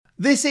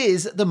This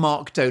is the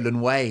Mark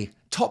Dolan Way.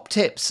 Top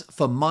tips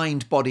for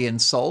mind, body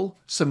and soul,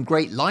 some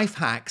great life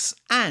hacks,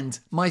 and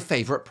my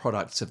favourite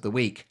products of the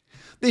week.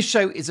 This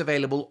show is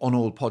available on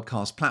all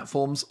podcast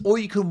platforms, or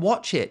you can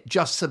watch it.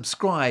 Just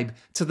subscribe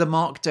to the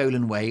Mark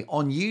Dolan Way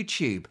on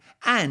YouTube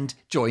and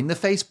join the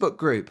Facebook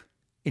group.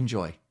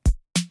 Enjoy.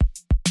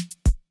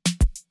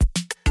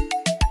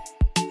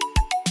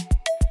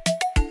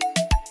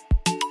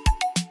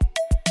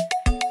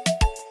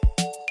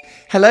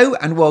 Hello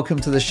and welcome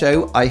to the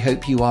show. I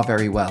hope you are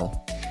very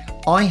well.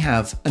 I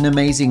have an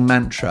amazing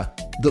mantra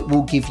that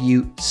will give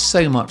you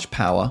so much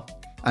power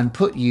and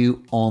put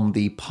you on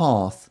the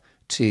path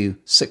to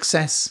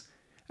success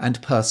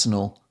and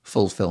personal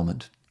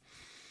fulfillment.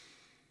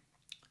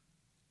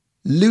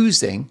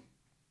 Losing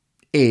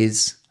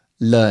is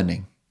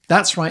learning.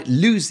 That's right,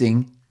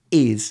 losing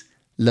is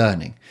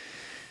learning.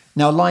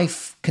 Now,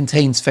 life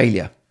contains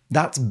failure.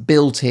 That's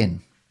built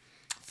in.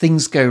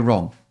 Things go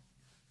wrong.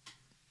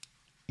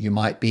 You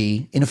might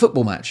be in a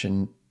football match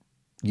and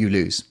you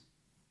lose.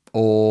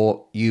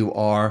 Or you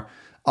are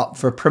up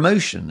for a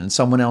promotion and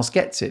someone else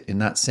gets it. In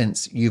that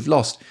sense, you've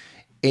lost.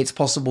 It's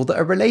possible that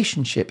a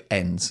relationship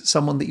ends,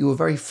 someone that you were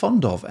very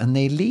fond of, and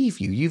they leave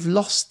you. You've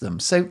lost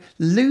them. So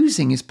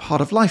losing is part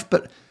of life,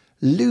 but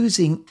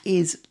losing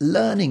is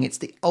learning. It's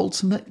the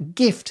ultimate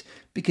gift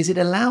because it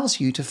allows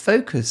you to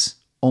focus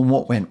on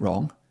what went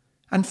wrong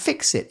and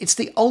fix it. It's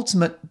the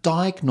ultimate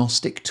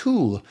diagnostic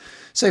tool.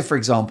 So, for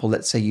example,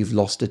 let's say you've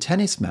lost a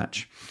tennis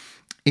match.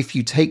 If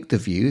you take the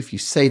view, if you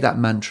say that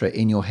mantra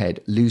in your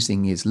head,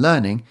 losing is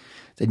learning,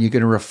 then you're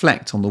going to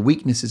reflect on the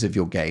weaknesses of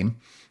your game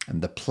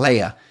and the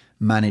player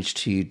managed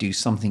to do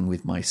something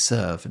with my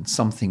serve and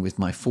something with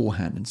my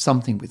forehand and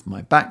something with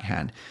my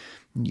backhand.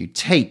 And you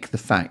take the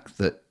fact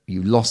that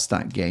you lost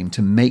that game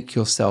to make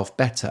yourself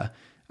better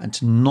and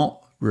to not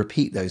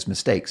repeat those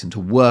mistakes and to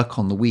work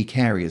on the weak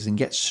areas and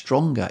get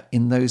stronger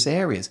in those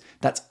areas.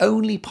 That's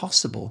only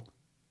possible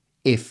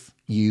if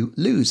you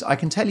lose. I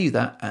can tell you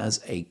that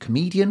as a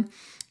comedian.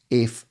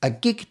 If a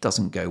gig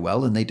doesn't go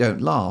well and they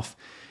don't laugh,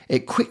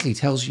 it quickly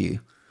tells you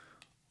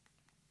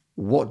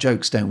what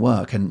jokes don't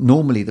work. And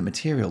normally the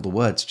material, the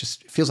words,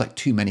 just feels like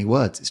too many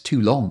words. It's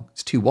too long.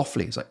 It's too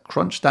waffly. It's like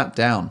crunch that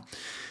down.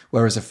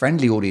 Whereas a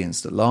friendly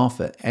audience that laugh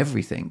at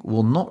everything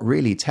will not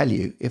really tell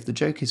you if the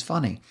joke is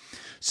funny.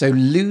 So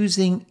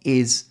losing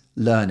is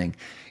learning.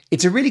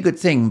 It's a really good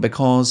thing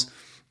because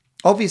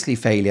obviously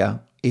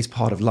failure is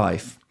part of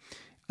life.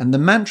 And the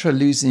mantra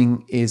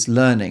losing is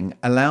learning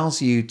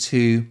allows you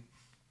to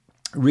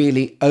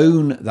really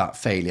own that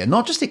failure,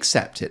 not just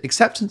accept it.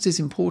 Acceptance is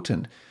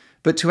important,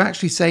 but to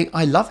actually say,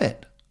 I love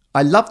it.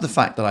 I love the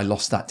fact that I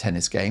lost that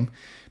tennis game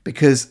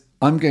because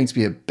I'm going to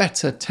be a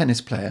better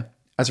tennis player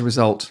as a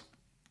result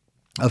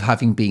of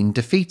having been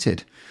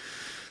defeated.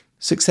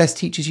 Success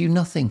teaches you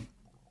nothing.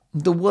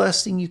 The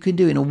worst thing you can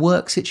do in a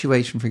work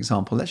situation, for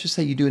example, let's just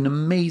say you do an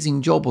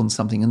amazing job on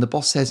something and the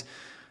boss says,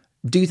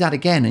 do that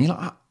again. And you're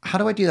like, how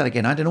do I do that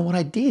again? I don't know what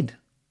I did.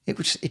 It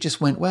just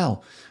went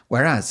well.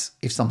 Whereas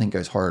if something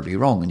goes horribly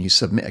wrong and you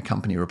submit a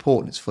company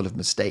report and it's full of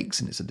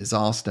mistakes and it's a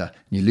disaster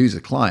and you lose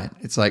a client,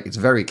 it's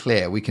very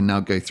clear. We can now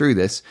go through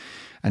this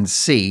and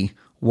see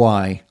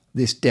why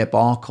this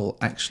debacle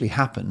actually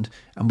happened.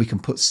 And we can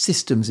put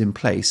systems in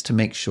place to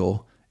make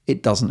sure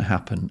it doesn't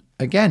happen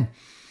again.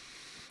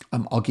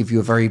 I'll give you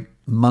a very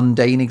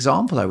mundane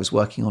example. I was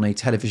working on a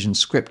television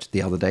script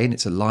the other day and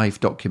it's a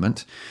live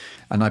document.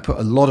 And I put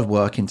a lot of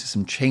work into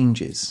some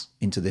changes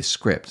into this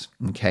script.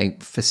 Okay,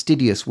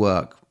 fastidious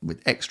work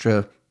with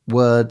extra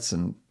words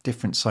and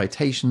different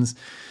citations.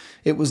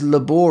 It was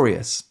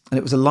laborious and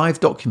it was a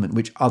live document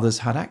which others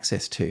had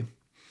access to.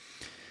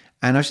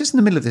 And I was just in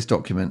the middle of this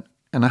document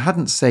and I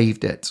hadn't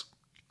saved it.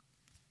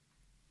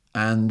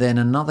 And then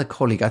another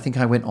colleague, I think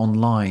I went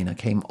online, I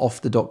came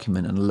off the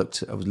document and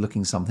I was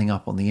looking something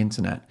up on the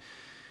internet.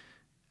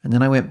 And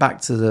then I went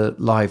back to the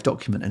live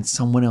document and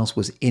someone else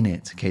was in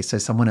it. Okay, so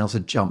someone else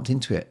had jumped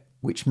into it,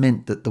 which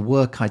meant that the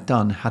work I'd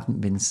done hadn't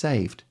been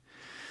saved.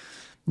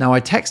 Now I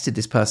texted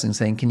this person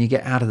saying, can you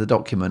get out of the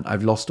document?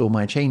 I've lost all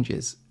my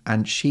changes.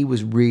 And she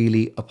was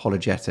really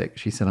apologetic.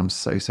 She said, I'm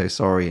so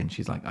sorry. And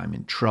she's like, I'm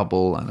in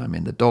trouble and I'm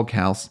in the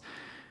doghouse.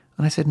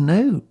 And I said,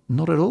 no,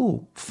 not at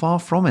all. Far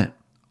from it.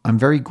 I'm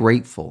very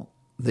grateful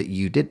that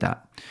you did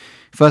that.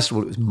 First of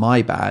all, it was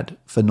my bad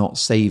for not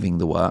saving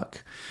the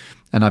work.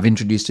 And I've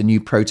introduced a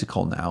new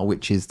protocol now,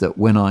 which is that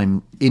when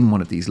I'm in one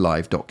of these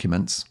live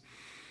documents,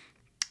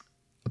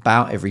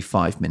 about every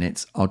 5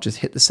 minutes, I'll just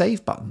hit the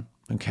save button,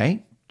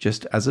 okay?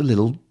 Just as a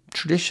little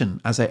tradition,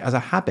 as a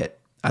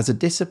habit, as a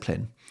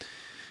discipline.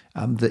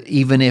 That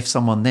even if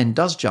someone then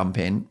does jump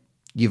in,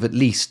 you've at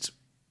least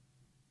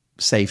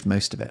saved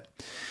most of it.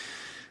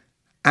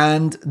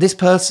 And this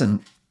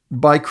person,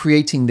 by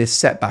creating this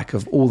setback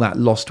of all that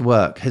lost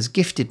work, has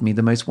gifted me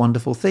the most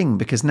wonderful thing,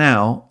 because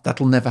now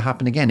that'll never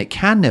happen again. It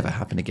can never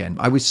happen again.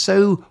 I was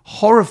so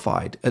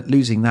horrified at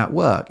losing that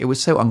work. It was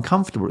so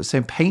uncomfortable. It was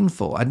so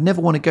painful. I'd never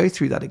want to go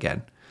through that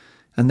again.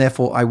 And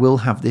therefore, I will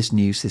have this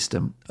new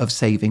system of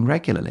saving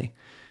regularly.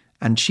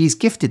 And she's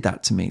gifted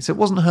that to me. So it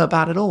wasn't her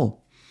bad at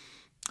all.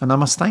 And I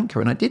must thank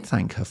her. And I did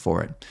thank her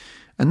for it.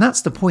 And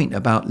that's the point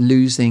about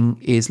losing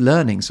is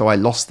learning. So I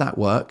lost that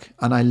work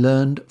and I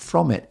learned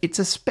from it. It's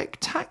a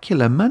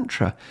spectacular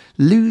mantra.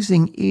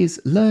 Losing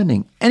is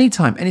learning.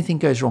 Anytime anything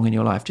goes wrong in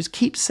your life, just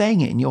keep saying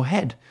it in your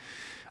head.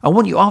 I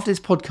want you, after this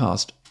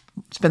podcast,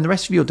 spend the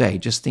rest of your day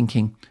just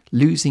thinking,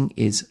 losing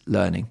is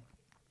learning.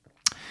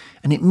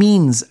 And it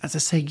means, as I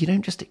say, you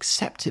don't just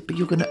accept it, but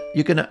you're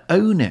gonna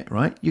own it,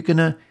 right? You're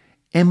gonna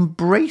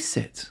embrace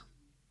it.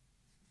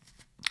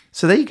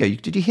 So there you go.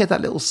 Did you hear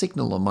that little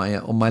signal on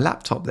my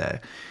laptop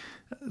there?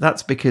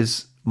 That's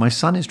because my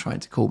son is trying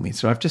to call me,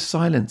 so I've just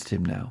silenced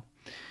him now.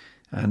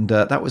 And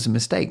that was a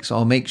mistake. So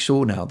I'll make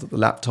sure now that the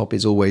laptop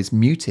is always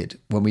muted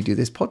when we do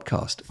this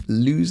podcast.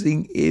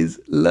 Losing is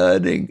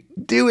learning.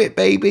 Do it,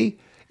 baby.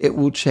 It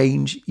will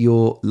change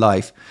your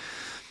life.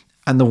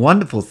 And the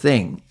wonderful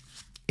thing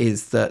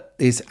is that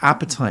this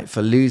appetite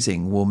for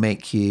losing will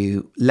make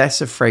you less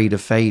afraid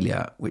of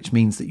failure, which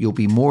means that you'll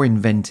be more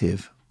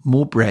inventive,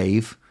 more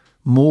brave,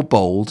 more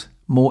bold,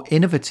 more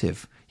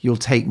innovative. You'll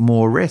take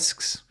more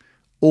risks,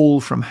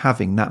 all from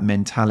having that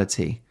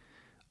mentality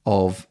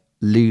of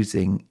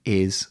losing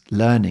is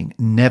learning.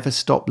 Never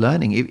stop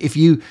learning. If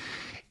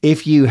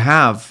you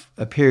have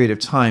a period of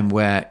time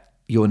where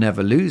you're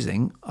never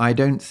losing, I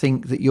don't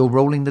think that you're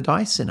rolling the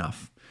dice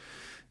enough.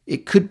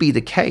 It could be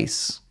the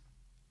case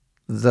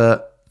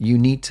that you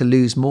need to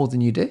lose more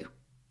than you do.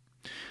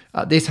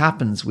 This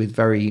happens with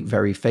very,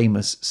 very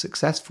famous,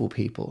 successful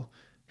people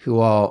who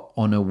are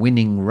on a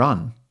winning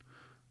run.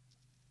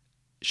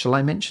 Shall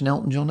I mention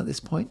Elton John at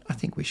this point? I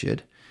think we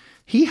should.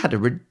 He had a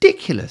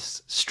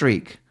ridiculous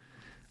streak.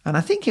 And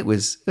I think it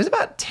was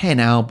about 10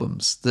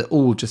 albums that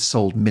all just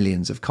sold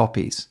millions of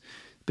copies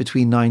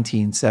between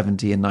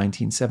 1970 and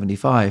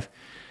 1975.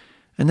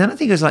 And then I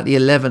think it was like the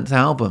 11th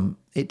album,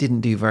 it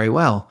didn't do very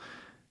well.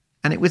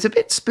 And it was a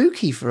bit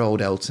spooky for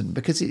old Elton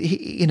because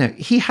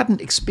he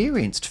hadn't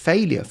experienced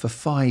failure for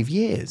 5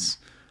 years.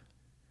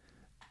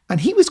 And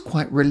he was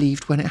quite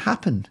relieved when it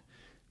happened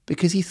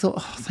because he thought,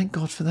 oh, thank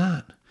God for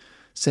that.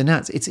 So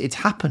now it's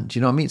happened,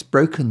 you know what I mean? It's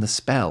broken the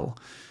spell.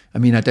 I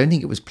mean, I don't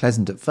think it was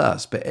pleasant at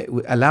first, but it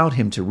allowed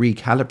him to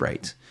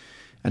recalibrate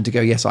and to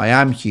go, yes, I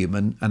am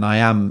human and I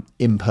am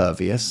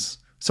impervious.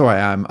 So I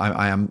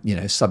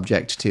am,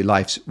 subject to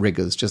life's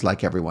rigors just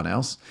like everyone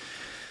else.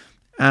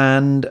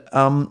 And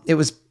it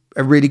was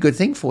a really good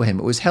thing for him.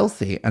 It was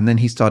healthy. And then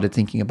he started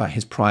thinking about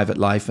his private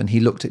life and he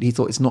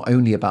thought it's not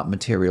only about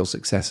material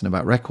success and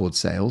about record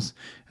sales.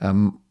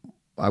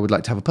 I would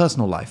like to have a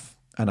personal life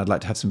and I'd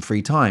like to have some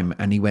free time.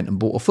 And he went and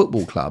bought a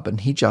football club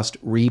and he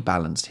just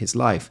rebalanced his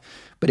life.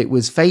 But it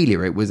was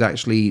failure. It was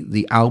actually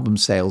the album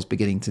sales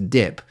beginning to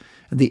dip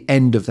at the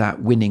end of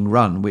that winning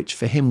run, which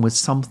for him was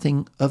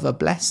something of a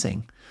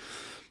blessing.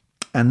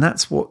 And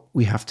that's what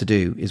we have to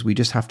do, is we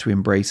just have to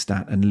embrace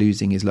that, and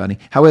losing is learning.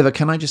 However,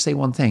 can I just say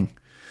one thing?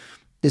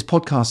 This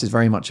podcast is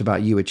very much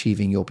about you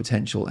achieving your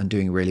potential and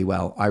doing really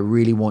well. I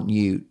really want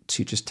you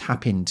to just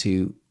tap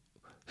into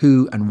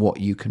who and what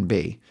you can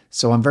be.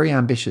 So I'm very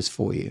ambitious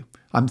for you.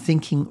 I'm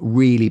thinking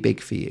really big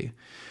for you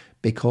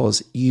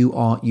because you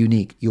are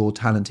unique, you're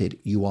talented,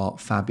 you are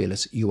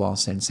fabulous, you are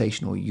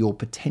sensational. Your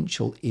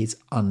potential is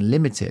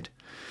unlimited.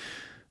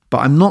 But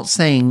I'm not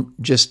saying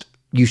just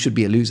you should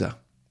be a loser.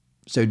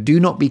 So do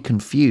not be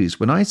confused.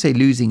 When I say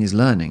losing is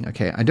learning,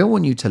 okay, I don't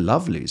want you to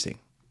love losing.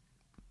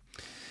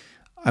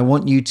 I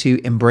want you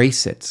to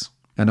embrace it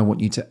and I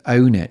want you to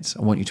own it.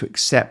 I want you to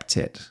accept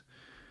it.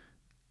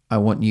 I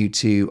want you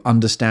to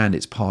understand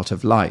it's part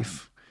of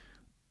life.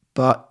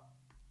 But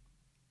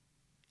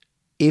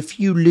if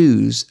you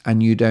lose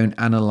and you don't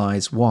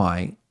analyze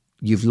why,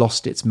 you've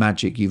lost its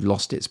magic, you've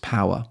lost its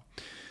power.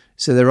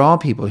 So there are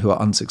people who are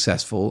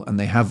unsuccessful and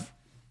they have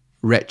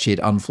wretched,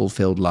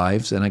 unfulfilled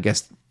lives. And I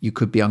guess you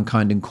could be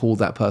unkind and call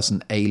that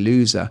person a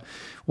loser.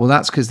 Well,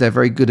 that's because they're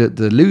very good at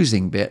the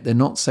losing bit. They're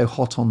not so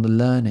hot on the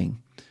learning.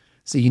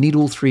 So you need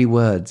all three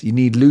words. You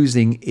need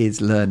losing is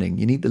learning.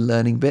 You need the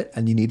learning bit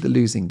and you need the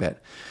losing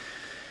bit.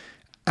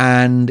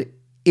 And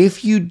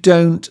if you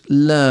don't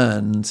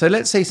learn, so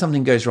let's say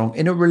something goes wrong.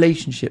 In a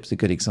relationship's a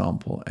good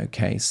example.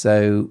 Okay,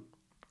 so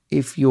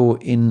if you're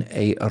in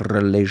a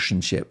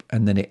relationship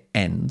and then it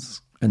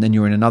ends, and then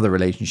you're in another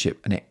relationship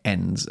and it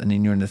ends, and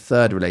then you're in a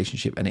third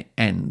relationship and it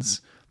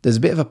ends, there's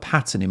a bit of a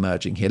pattern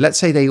emerging here. Let's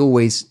say they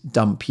always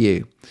dump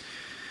you.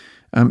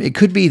 It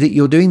could be that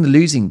you're doing the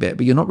losing bit,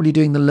 but you're not really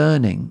doing the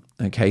learning.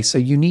 Okay, so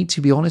you need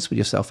to be honest with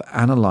yourself.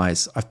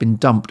 Analyze. I've been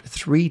dumped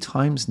 3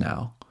 times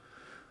now.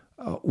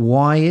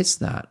 Why is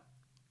that?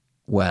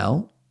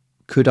 Well,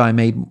 could I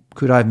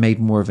have made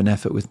more of an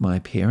effort with my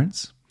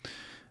appearance?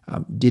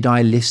 Did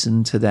I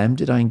listen to them?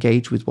 Did I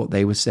engage with what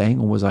they were saying,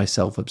 or was I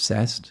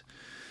self-obsessed?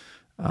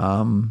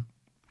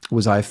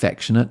 Was I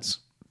affectionate?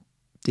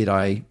 Did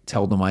I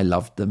tell them I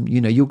loved them? You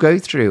know, you'll go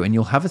through and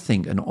you'll have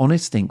an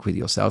honest think with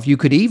yourself. You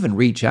could even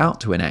reach out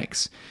to an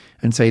ex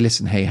and say,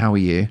 listen, hey, how are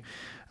you?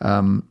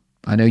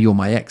 I know you're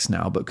my ex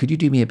now, but could you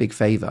do me a big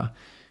favor?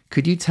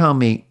 Could you tell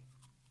me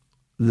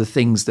the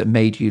things that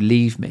made you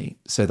leave me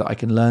so that I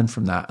can learn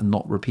from that and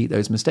not repeat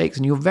those mistakes.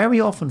 And you're very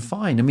often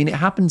fine. I mean, it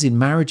happens in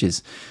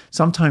marriages.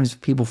 Sometimes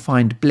people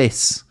find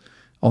bliss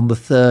on the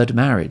third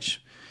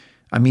marriage.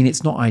 I mean,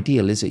 it's not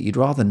ideal, is it? You'd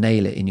rather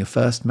nail it in your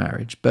first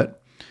marriage,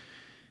 but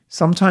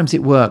sometimes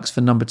it works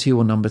for number 2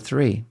 or number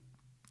 3.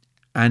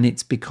 And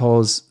it's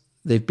because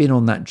they've been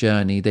on that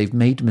journey. They've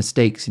made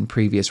mistakes in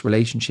previous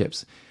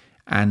relationships.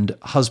 And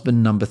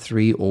husband number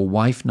 3 or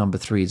wife number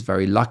 3 is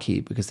very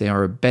lucky because they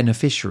are a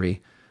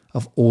beneficiary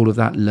of all of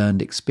that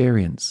learned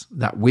experience,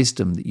 that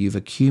wisdom that you've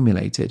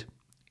accumulated.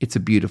 It's a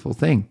beautiful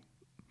thing.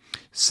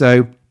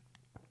 So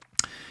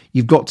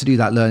you've got to do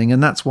that learning.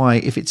 And that's why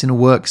if it's in a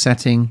work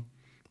setting,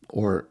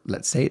 or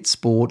let's say it's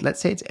sport,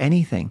 let's say it's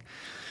anything,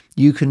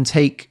 you can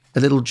take a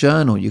little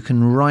journal, you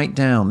can write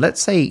down.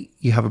 Let's say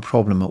you have a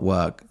problem at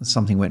work,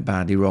 something went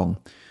badly wrong.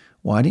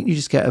 Why didn't you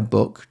just get a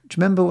book? Do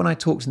you remember when I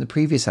talked in the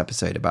previous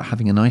episode about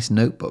having a nice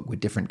notebook with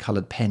different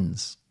coloured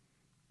pens?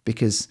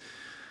 Because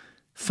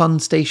fun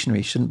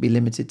stationery shouldn't be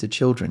limited to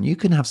children. You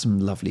can have some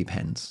lovely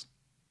pens,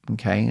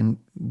 okay? And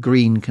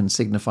green can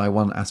signify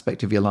one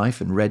aspect of your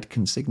life and red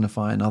can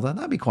signify another.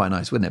 That'd be quite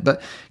nice, wouldn't it?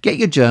 But get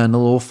your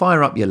journal or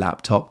fire up your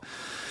laptop,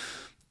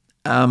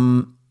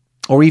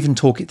 or even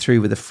talk it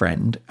through with a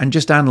friend and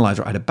just analyse,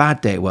 right, I had a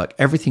bad day at work,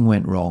 everything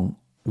went wrong.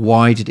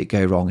 Why did it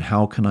go wrong?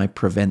 How can I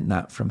prevent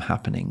that from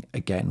happening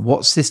again?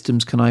 What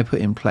systems can I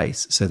put in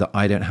place so that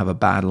I don't have a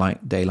bad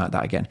day like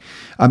that again?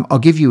 I'll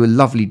give you a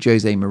lovely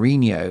Jose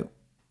Mourinho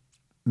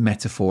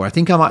metaphor. I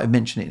think I might have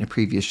mentioned it in a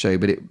previous show,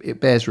 but it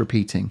bears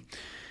repeating,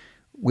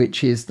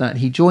 which is that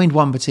he joined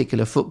one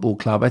particular football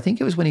club. I think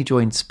it was when he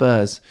joined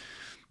Spurs.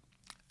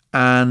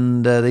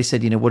 And they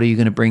said, what are you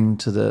going to bring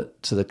to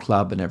the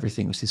club and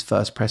everything? It was his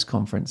first press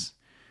conference.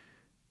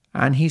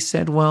 And he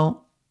said, I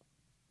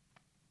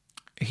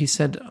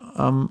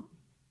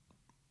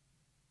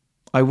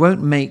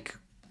won't make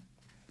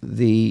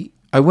the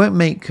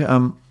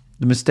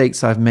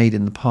mistakes I've made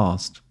in the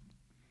past,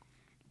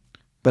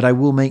 but I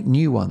will make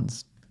new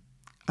ones.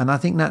 And I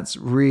think that's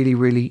really,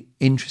 really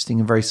interesting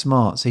and very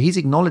smart. So he's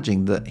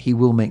acknowledging that he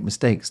will make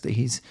mistakes, that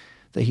he's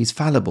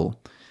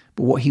fallible.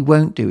 But what he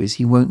won't do is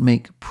he won't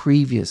make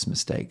previous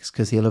mistakes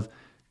because he'll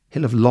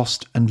have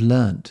lost and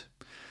learned.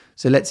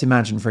 So let's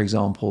imagine, for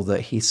example,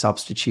 that he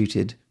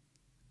substituted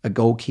a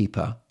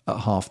goalkeeper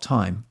at half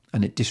time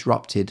and it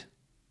disrupted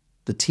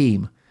the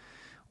team.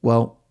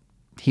 Well,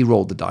 he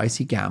rolled the dice,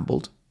 he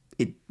gambled.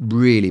 It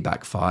really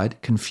backfired,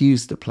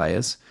 confused the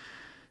players.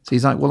 So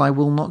he's like, well, I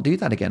will not do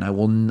that again.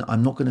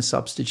 I'm not going to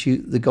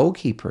substitute the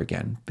goalkeeper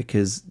again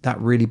because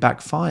that really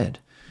backfired.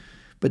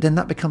 But then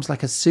that becomes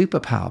like a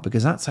superpower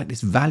because that's like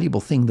this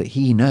valuable thing that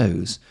he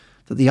knows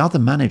that the other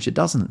manager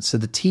doesn't. So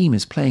the team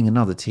is playing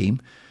another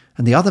team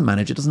and the other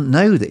manager doesn't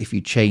know that if you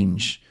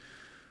change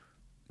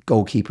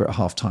goalkeeper at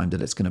half time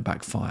that it's going to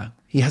backfire.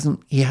 He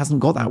hasn't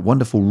got that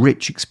wonderful,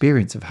 rich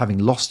experience of having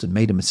lost and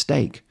made a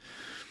mistake.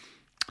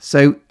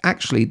 So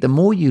actually, the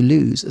more you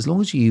lose, as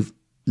long as you've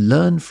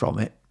learned from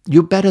it,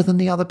 you're better than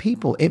the other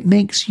people. It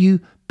makes you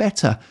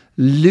better.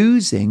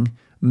 Losing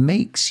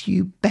makes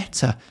you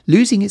better.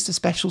 Losing is the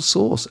special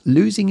sauce.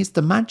 Losing is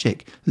the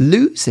magic.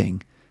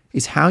 Losing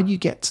is how you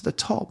get to the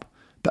top,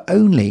 but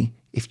only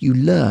if you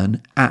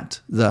learn at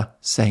the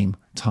same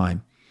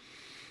time.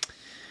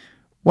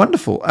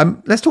 Wonderful.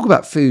 Let's talk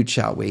about food,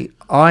 shall we?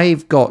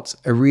 I've got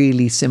a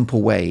really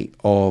simple way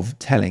of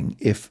telling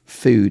if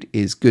food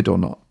is good or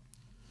not,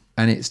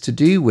 and it's to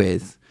do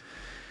with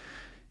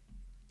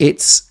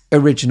its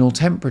original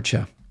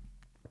temperature.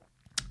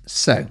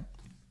 So,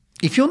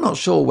 if you're not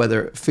sure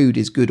whether food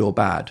is good or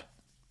bad,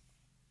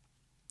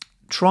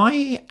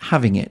 try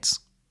having it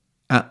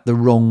at the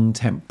wrong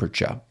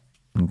temperature,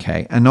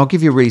 okay? And I'll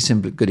give you a really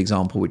simple, good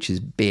example, which is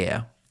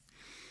beer,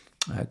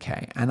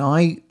 okay? And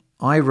I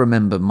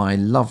remember my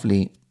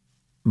lovely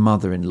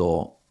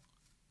mother-in-law,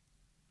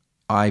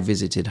 I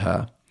visited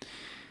her,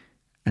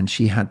 and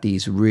she had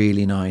these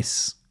really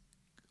nice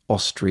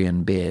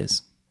Austrian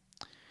beers.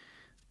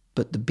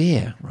 But the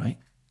beer, right,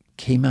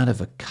 came out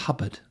of a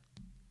cupboard.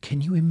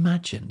 Can you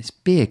imagine? This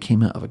beer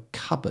came out of a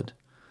cupboard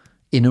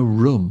in a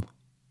room,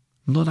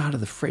 not out of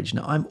the fridge.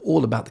 Now, I'm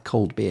all about the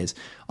cold beers.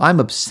 I'm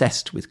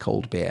obsessed with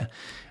cold beer.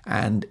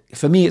 And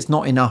for me, it's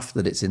not enough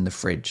that it's in the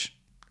fridge.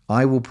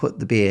 I will put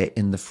the beer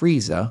in the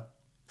freezer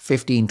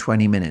 15,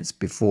 20 minutes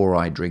before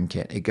I drink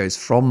it. It goes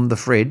from the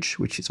fridge,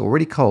 which is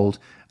already cold,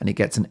 and it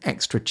gets an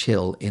extra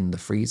chill in the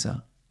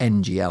freezer.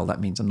 NGL,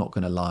 that means I'm not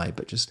going to lie,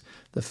 but just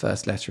the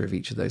first letter of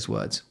each of those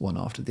words, one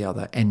after the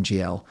other.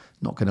 NGL,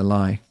 not going to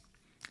lie.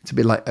 It's a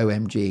bit like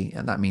OMG,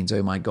 and that means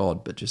oh my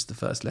God, but just the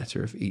first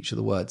letter of each of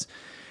the words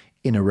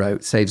in a row.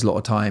 It saves a lot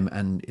of time,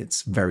 and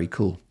it's very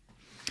cool.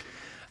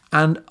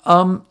 And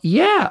for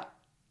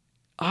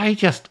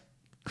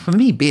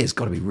me, beer's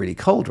got to be really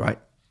cold, right?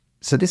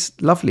 So this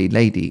lovely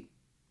lady,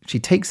 she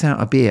takes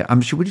out a beer.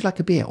 Would you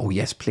like a beer? Oh,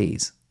 yes,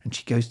 please. And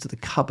she goes to the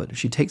cupboard.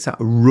 She takes out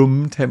a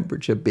room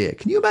temperature beer.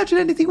 Can you imagine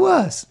anything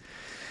worse?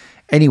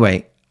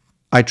 Anyway,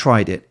 I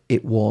tried it.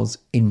 It was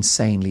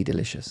insanely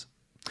delicious.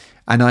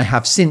 And I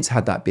have since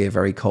had that beer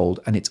very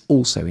cold, and it's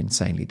also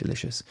insanely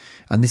delicious.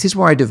 And this is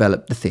where I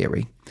developed the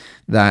theory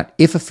that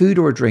if a food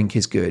or a drink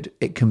is good,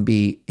 it can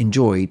be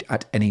enjoyed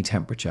at any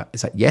temperature.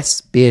 It's like, yes,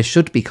 beer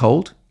should be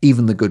cold,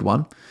 even the good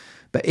one.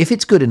 But if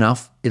it's good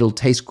enough, it'll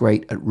taste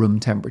great at room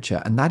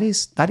temperature. And that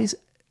is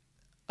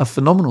a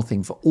phenomenal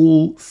thing for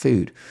all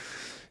food.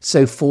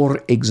 So,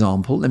 for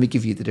example, let me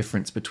give you the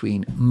difference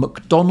between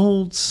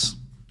McDonald's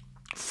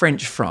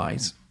French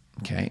fries.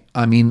 Okay,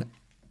 I mean,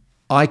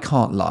 I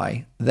can't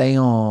lie. They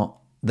are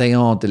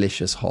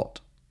delicious hot.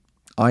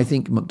 I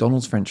think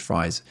McDonald's French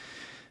fries,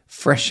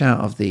 fresh out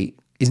of the...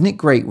 Isn't it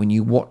great when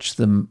you watch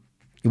them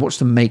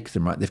make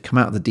them, right? They've come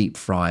out of the deep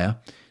fryer.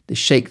 They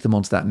shake them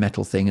onto that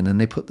metal thing, and then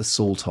they put the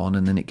salt on,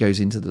 and then it goes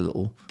into the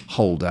little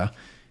holder,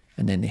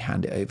 and then they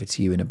hand it over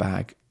to you in a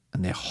bag,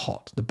 and they're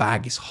hot. The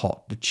bag is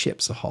hot. The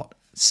chips are hot.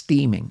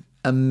 Steaming.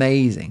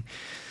 Amazing.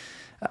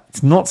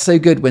 It's not so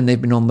good when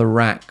they've been on the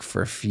rack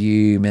for a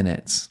few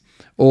minutes,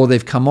 or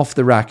they've come off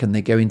the rack and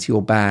they go into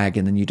your bag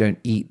and then you don't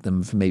eat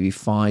them for maybe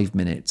 5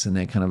 minutes and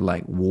they're kind of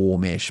like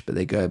warmish, but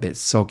they go a bit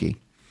soggy.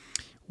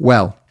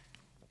 Well,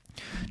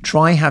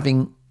 try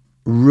having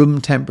room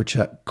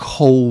temperature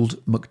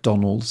cold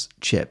McDonald's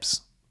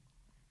chips.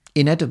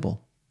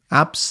 Inedible.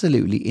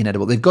 Absolutely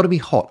inedible. They've got to be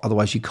hot,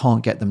 otherwise you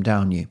can't get them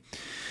down you.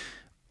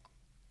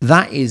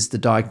 That is the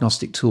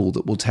diagnostic tool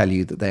that will tell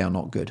you that they are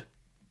not good.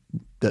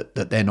 That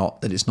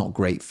it's not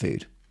great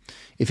food.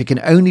 If it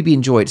can only be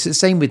enjoyed, it's the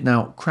same with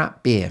now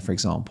crap beer, for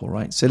example,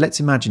 right? So let's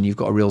imagine you've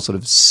got a real sort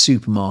of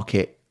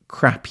supermarket,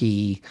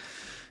 crappy,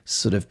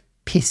 sort of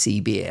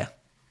pissy beer.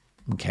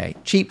 Okay,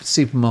 cheap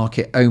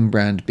supermarket, own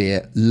brand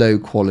beer, low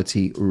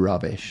quality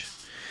rubbish.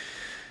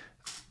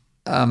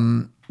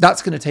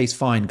 That's going to taste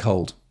fine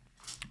cold,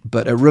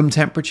 but at room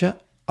temperature,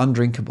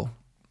 undrinkable.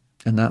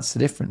 And that's the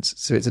difference.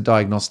 So it's a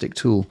diagnostic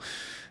tool.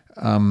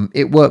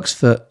 It works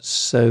for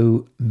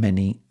so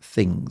many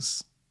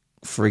things.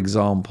 For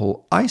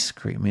example, ice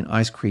cream. I mean,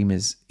 ice cream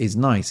is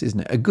nice,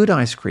 isn't it? A good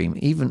ice cream,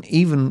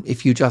 even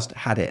if you just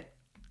had it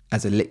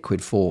as a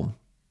liquid form,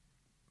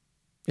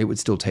 it would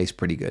still taste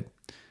pretty good.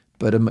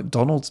 But a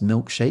McDonald's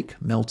milkshake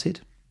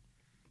melted,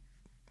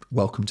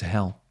 welcome to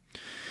hell.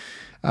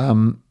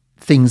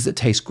 Things that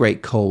taste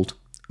great cold,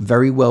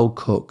 very well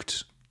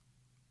cooked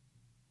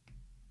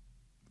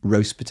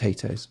roast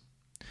potatoes.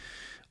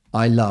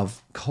 I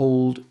love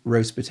cold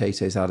roast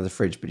potatoes out of the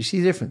fridge, but you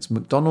see the difference.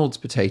 McDonald's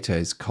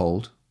potatoes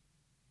cold,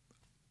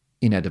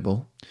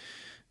 inedible.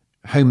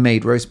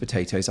 Homemade roast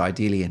potatoes,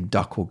 ideally in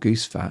duck or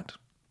goose fat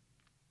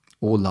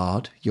or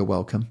lard, you're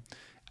welcome.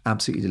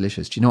 Absolutely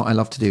delicious. Do you know what I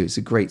love to do? It's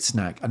a great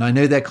snack. And I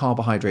know they're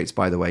carbohydrates,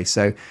 by the way.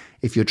 So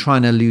if you're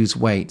trying to lose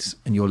weight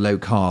and you're low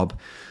carb,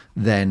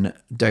 then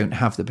don't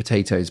have the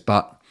potatoes.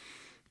 But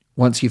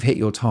once you've hit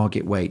your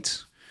target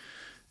weight,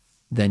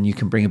 then you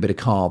can bring a bit of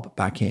carb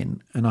back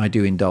in. And I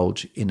do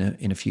indulge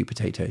in a few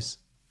potatoes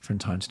from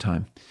time to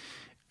time.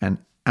 And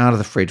out of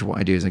the fridge, what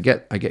I do is I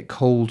get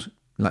cold,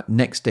 like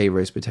next day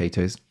roast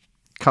potatoes,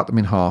 cut them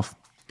in half,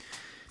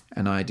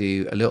 and I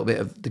do a little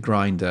bit of the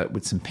grinder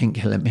with some pink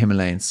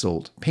Himalayan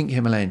salt. Pink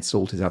Himalayan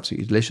salt is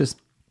absolutely delicious.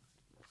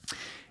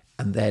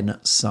 And then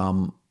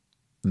some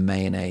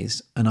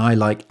mayonnaise. And I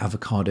like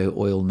avocado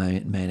oil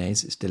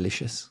mayonnaise. It's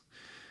delicious.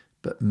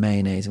 But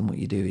mayonnaise, and what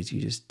you do is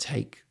you just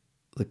take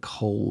the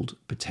cold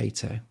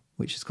potato,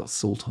 which has got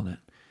salt on it,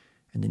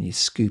 and then you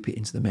scoop it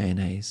into the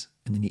mayonnaise,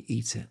 and then you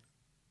eat it.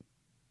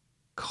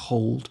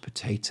 Cold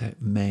potato,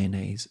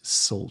 mayonnaise,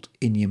 salt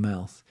in your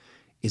mouth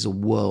is a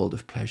world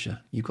of pleasure.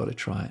 You've got to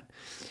try it.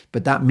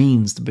 But that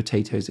means the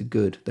potatoes are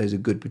good. Those are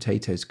good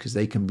potatoes because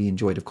they can be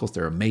enjoyed. Of course,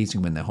 they're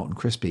amazing when they're hot and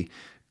crispy.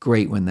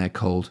 Great when they're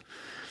cold.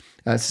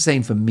 It's the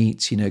same for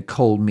meats,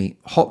 cold meat.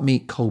 Hot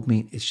meat, cold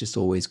meat, it's just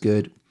always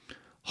good.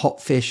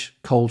 Hot fish,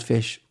 cold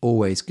fish,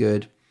 always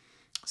good.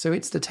 So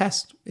it's the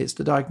test. It's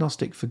the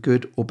diagnostic for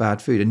good or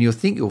bad food. And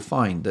you'll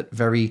find that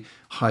very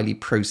highly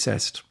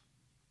processed,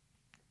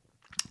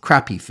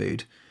 crappy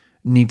food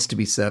needs to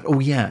be served. Oh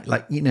yeah,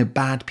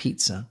 bad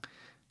pizza.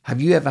 Have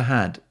you ever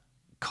had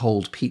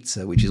cold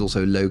pizza, which is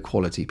also low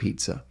quality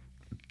pizza?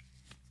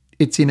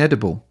 It's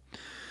inedible.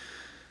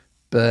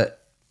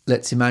 But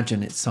let's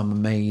imagine it's some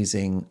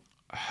amazing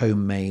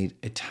homemade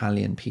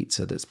Italian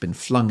pizza that's been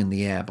flung in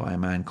the air by a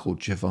man called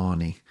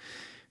Giovanni.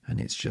 And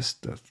it's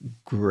just a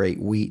great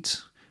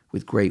wheat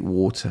with great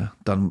water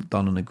done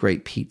on a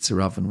great pizza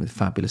oven with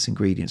fabulous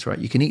ingredients, right?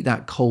 You can eat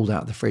that cold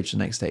out of the fridge the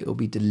next day. It'll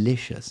be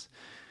delicious.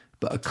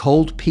 But a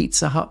cold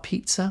Pizza Hut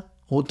pizza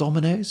or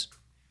Domino's?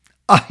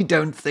 I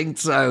don't think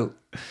so.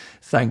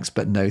 Thanks,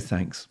 but no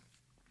thanks.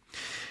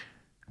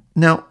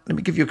 Now, let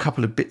me give you a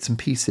couple of bits and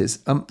pieces.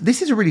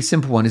 This is a really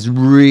simple one. It's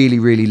really,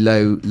 really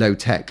low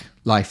tech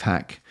life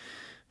hack,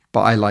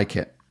 but I like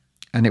it.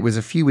 And it was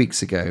a few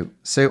weeks ago.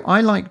 So I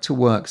like to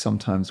work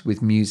sometimes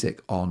with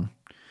music on,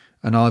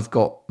 and I've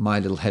got my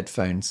little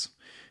headphones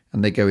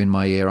and they go in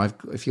my ear.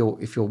 If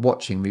you're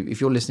watching me, if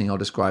you're listening, I'll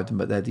describe them,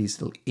 but they're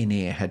these little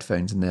in-ear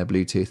headphones and they're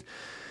Bluetooth.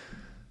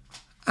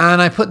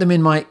 And I put them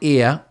in my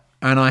ear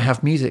and I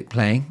have music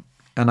playing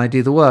and I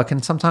do the work.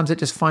 And sometimes I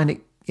just find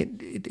it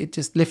it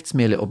just lifts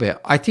me a little bit.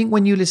 I think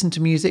when you listen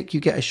to music, you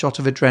get a shot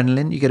of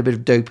adrenaline, you get a bit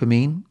of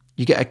dopamine,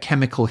 you get a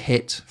chemical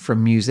hit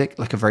from music,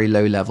 like a very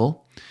low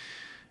level.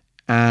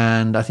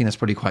 And I think that's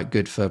probably quite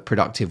good for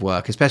productive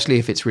work, especially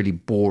if it's really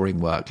boring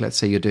work. Let's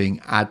say you're doing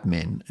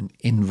admin and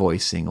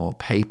invoicing or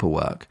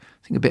paperwork.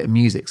 I think a bit of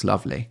music's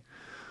lovely.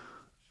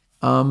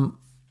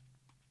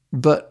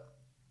 But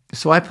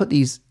so I put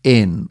these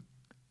in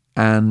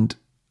and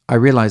I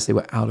realized they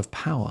were out of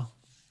power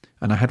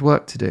and I had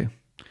work to do.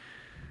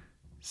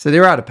 So they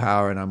were out of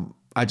power and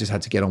I just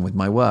had to get on with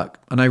my work.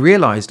 And I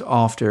realized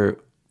after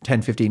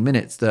 10, 15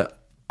 minutes that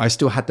I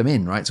still had them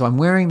in, right? So I'm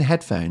wearing the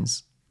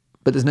headphones,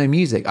 but there's no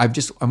music.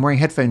 I'm wearing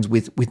headphones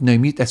with no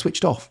music. They're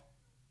switched off.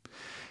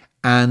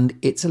 And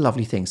it's a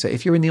lovely thing. So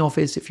if you're in the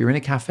office, if you're in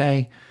a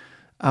cafe,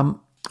 and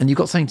you've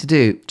got something to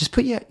do, just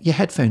put your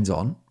headphones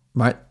on,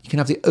 right? You can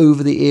have the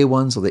over-the-ear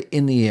ones or the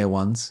in-the-ear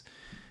ones.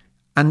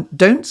 And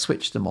don't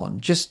switch them on.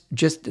 Just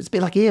it's a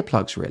bit like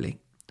earplugs, really.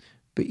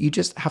 But you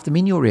just have them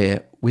in your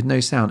ear with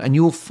no sound. And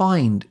you'll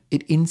find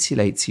it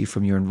insulates you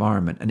from your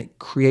environment and it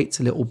creates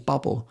a little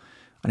bubble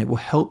and it will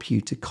help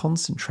you to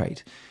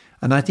concentrate.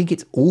 And I think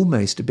it's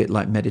almost a bit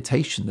like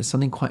meditation. There's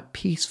something quite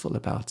peaceful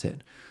about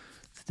it.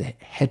 The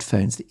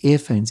headphones, the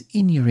earphones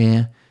in your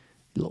ear,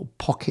 a little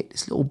pocket,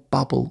 this little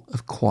bubble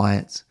of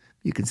quiet.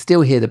 You can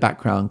still hear the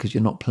background because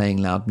you're not playing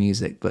loud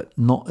music, but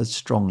not as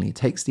strongly. It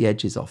takes the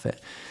edges off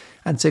it.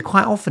 And so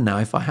quite often now,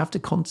 if I have to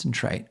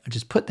concentrate, I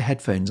just put the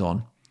headphones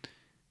on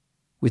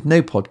with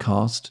no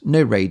podcast,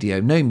 no radio,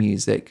 no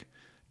music,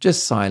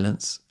 just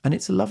silence. And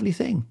it's a lovely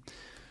thing.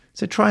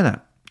 So try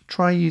that.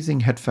 Try using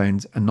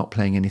headphones and not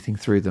playing anything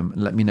through them.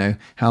 And let me know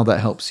how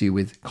that helps you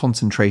with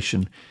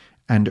concentration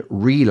and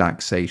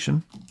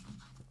relaxation.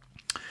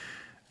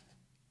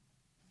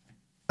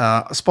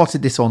 I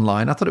spotted this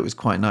online. I thought it was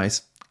quite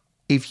nice.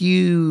 If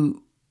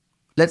you,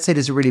 let's say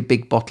there's a really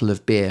big bottle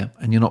of beer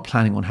and you're not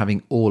planning on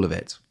having all of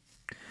it,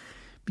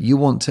 but you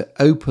want to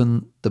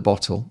open the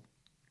bottle,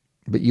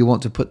 but you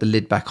want to put the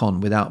lid back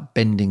on without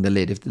bending the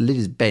lid. If the lid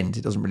is bent,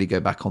 it doesn't really go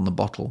back on the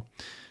bottle.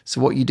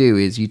 So what you do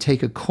is you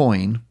take a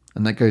coin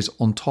and that goes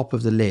on top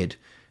of the lid,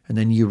 and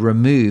then you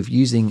remove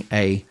using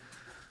a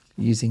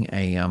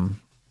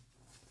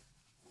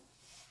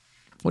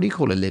what do you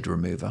call a lid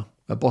remover?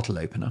 A bottle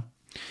opener.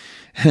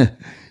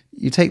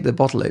 You take the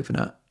bottle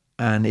opener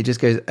and it just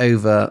goes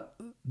over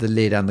the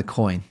lid and the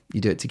coin.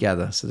 You do it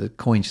together. So the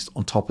coin's just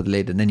on top of the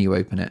lid and then you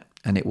open it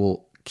and it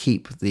will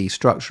keep the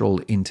structural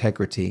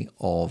integrity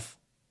of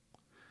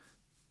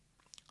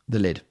the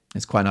lid.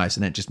 It's quite nice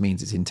and it just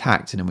means it's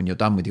intact. And then when you're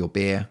done with your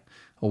beer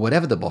or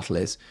whatever the bottle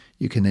is,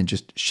 you can then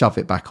just shove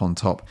it back on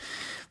top.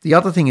 The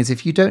other thing is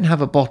if you don't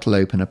have a bottle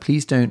opener,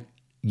 please don't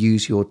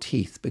use your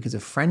teeth, because a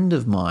friend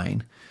of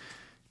mine,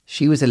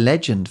 she was a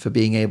legend for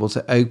being able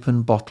to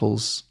open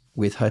bottles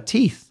with her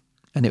teeth.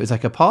 And it was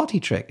like a party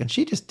trick. And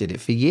she just did it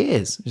for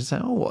years. Just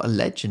saying, oh, what a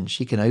legend.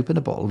 She can open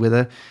a bottle with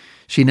her.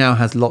 She now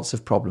has lots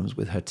of problems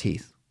with her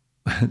teeth.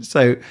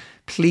 So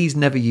please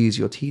never use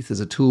your teeth as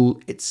a tool.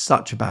 It's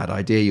such a bad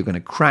idea. You're going to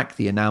crack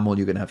the enamel.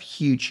 You're going to have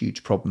huge,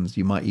 huge problems.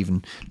 You might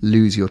even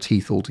lose your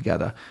teeth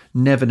altogether.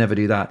 Never, never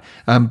do that.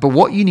 But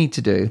what you need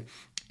to do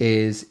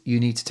is you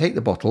need to take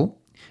the bottle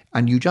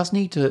and you just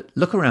need to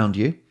look around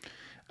you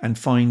and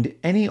find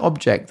any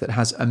object that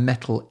has a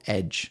metal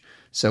edge.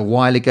 So a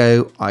while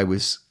ago, I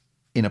was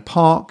in a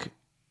park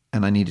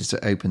and I needed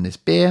to open this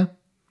beer.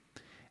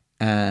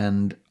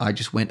 And I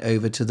just went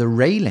over to the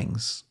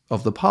railings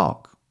of the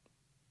park.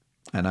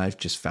 And I've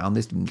just found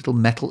this little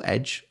metal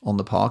edge on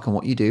the park. And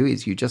what you do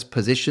is you just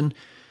position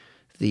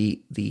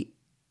the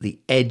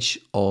edge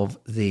of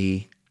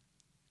the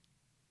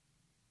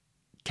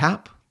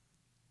cap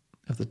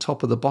of the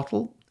top of the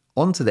bottle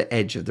onto the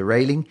edge of the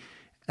railing.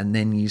 And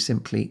then you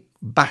simply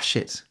bash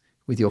it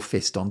with your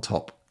fist on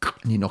top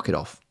and you knock it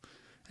off.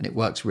 And it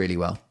works really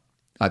well.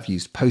 I've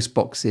used post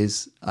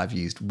boxes. I've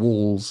used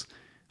walls.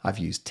 I've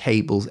used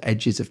tables,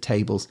 edges of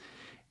tables.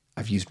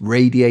 I've used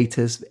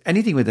radiators,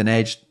 anything with an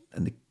edge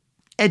and the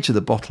edge of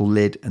the bottle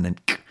lid, and then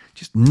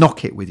just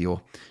knock it with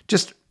your,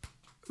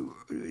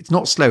 it's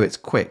not slow, it's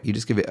quick. You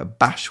just give it a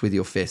bash with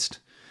your fist.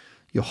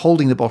 You're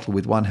holding the bottle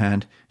with one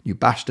hand, you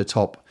bash the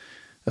top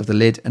of the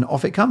lid and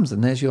off it comes.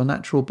 And there's your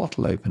natural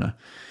bottle opener.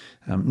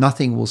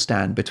 Nothing will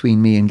stand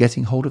between me and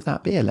getting hold of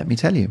that beer, let me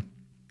tell you.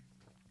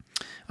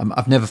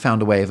 I've never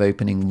found a way of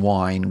opening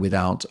wine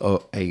without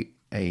a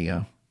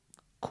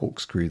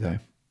corkscrew though.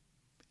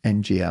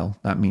 NGL,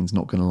 that means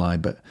not going to lie,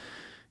 but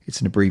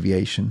it's an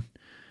abbreviation.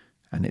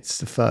 And it's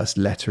the first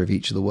letter of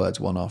each of the words,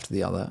 one after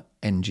the other.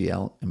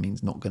 NGL, it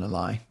means not going to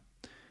lie.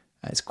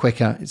 It's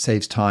quicker, it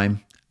saves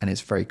time, and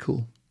it's very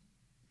cool.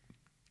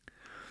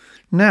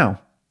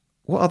 Now,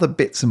 what other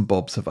bits and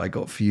bobs have I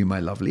got for you, my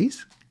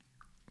lovelies?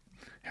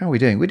 How are we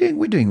doing?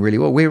 We're doing really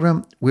well.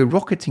 We're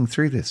rocketing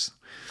through this.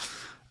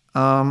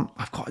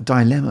 I've got a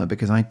dilemma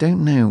because I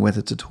don't know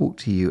whether to talk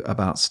to you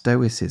about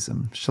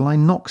Stoicism. Shall I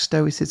knock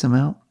Stoicism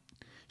out?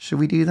 Should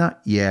we do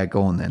that? Yeah,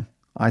 go on then.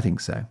 I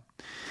think so.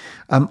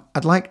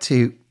 I'd like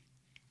to,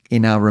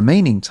 in our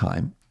remaining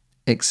time,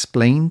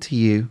 explain to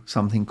you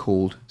something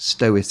called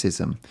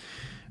Stoicism,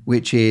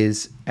 which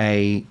is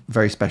a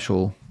very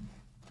special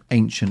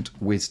ancient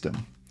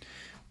wisdom.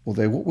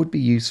 Although what would be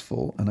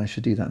useful, and I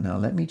should do that now,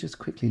 let me just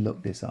quickly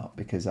look this up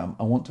because I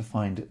want to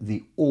find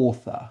the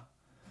author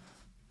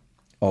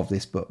of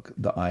this book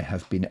that I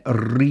have been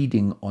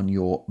reading on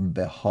your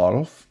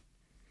behalf.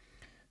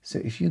 So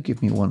if you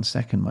give me 1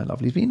 second, my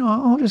lovelies,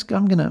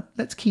 but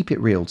let's keep it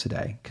real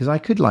today because I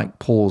could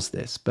pause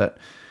this, but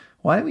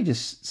why don't we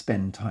just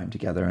spend time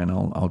together and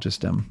I'll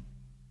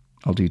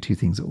do two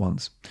things at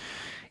once.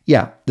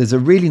 Yeah, there's a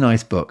really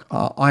nice book.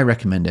 I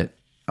recommend it.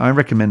 I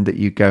recommend that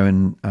you go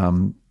and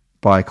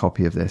buy a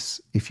copy of this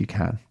if you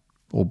can,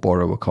 or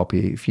borrow a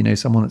copy if you know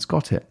someone that's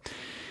got it.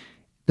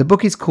 The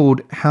book is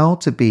called How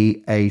to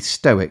Be a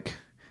Stoic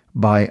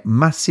by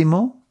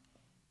Massimo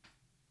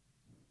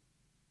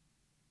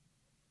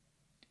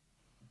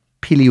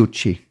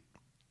Pigliucci.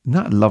 Isn't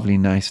that a lovely,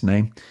 nice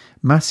name?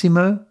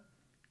 Massimo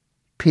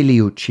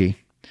Pigliucci.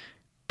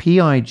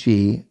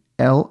 Pigliucci.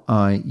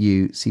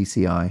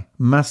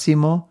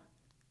 Massimo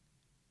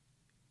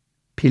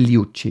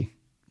Pigliucci.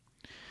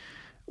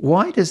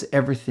 Why does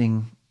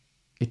everything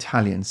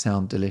Italian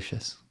sound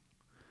delicious?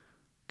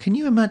 Can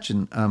you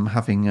imagine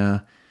having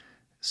a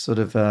sort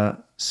of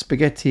a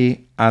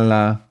spaghetti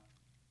alla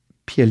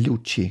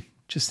Pigliucci?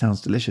 Just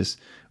sounds delicious.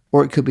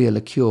 Or it could be a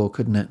liqueur,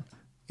 couldn't it?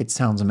 It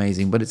sounds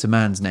amazing, but it's a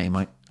man's name,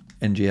 like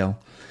NGL.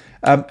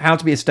 How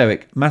to Be a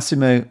Stoic,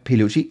 Massimo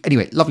Pigliucci.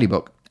 Anyway, lovely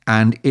book.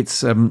 And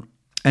it's an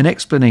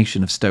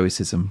explanation of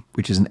Stoicism,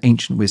 which is an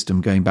ancient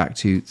wisdom going back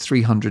to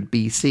 300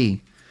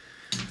 BC,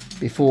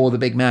 before the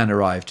big man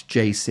arrived,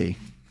 JC.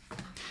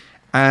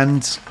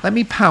 And let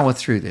me power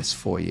through this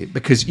for you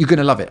because you're going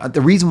to love it. The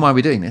reason why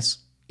we're doing this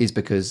is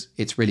because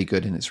it's really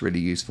good and it's really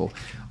useful.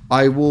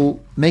 I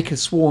will make a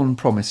sworn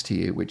promise to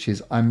you, which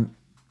is I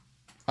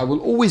will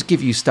always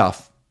give you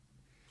stuff.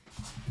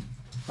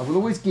 I will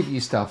always give you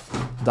stuff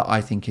that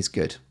I think is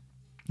good.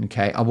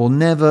 Okay, I will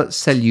never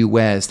sell you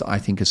wares that I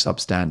think are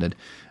substandard.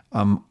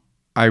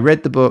 I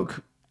read the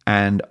book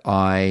and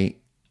I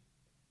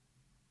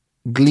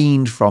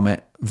gleaned from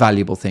it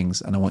valuable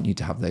things, and I want you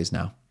to have those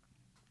now.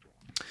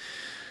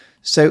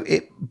 So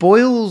it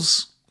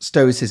boils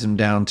Stoicism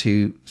down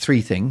to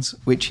three things,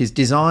 which is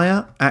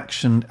desire,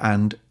 action,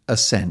 and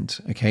assent.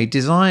 Okay,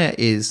 desire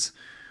is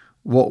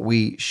what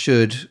we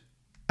should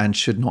and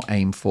should not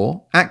aim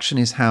for. Action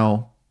is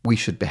how we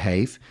should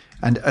behave,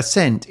 and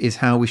assent is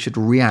how we should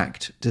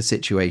react to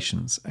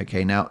situations.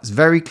 Okay, now it's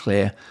very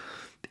clear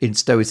in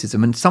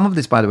Stoicism, and some of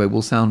this, by the way,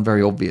 will sound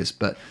very obvious,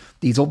 but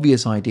these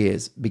obvious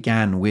ideas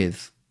began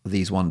with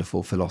these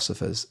wonderful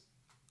philosophers,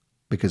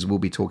 because we'll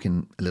be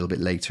talking a little bit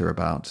later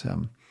about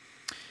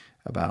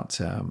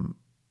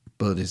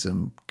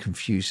Buddhism,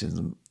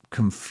 Confucianism,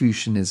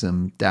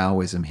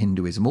 Taoism,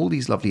 Hinduism, all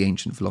these lovely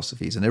ancient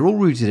philosophies, and they're all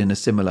rooted in a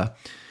similar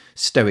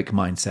Stoic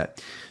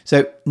mindset.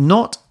 So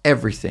not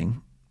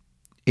everything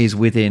is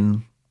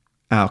within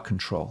our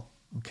control,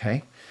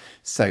 okay?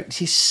 So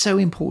this is so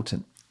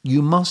important.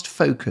 You must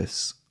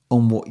focus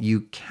on what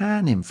you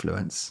can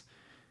influence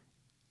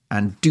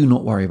and do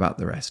not worry about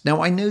the rest.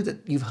 Now, I know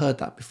that you've heard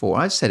that before.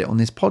 I've said it on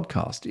this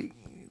podcast.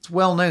 It's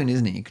well known,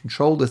 isn't it? You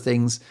control the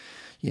things,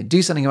 you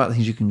do something about the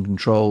things you can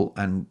control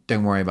and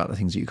don't worry about the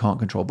things that you can't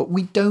control. But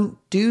we don't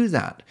do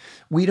that.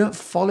 We don't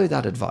follow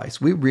that advice.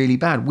 We're really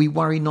bad. We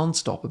worry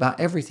nonstop about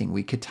everything.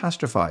 We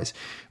catastrophize.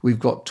 We've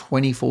got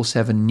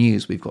 24/7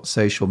 news. We've got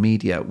social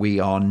media.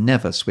 We are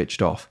never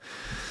switched off.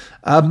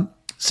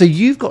 So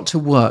you've got to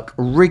work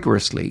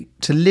rigorously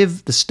to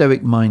live the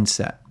Stoic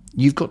mindset.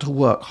 You've got to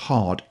work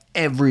hard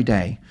every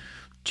day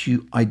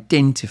to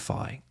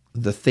identify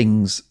the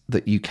things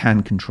that you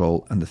can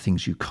control and the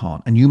things you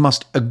can't. And you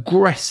must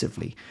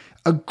aggressively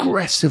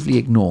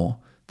ignore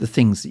the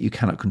things that you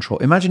cannot control.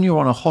 Imagine you're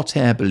on a hot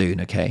air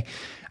balloon, okay?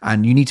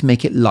 And you need to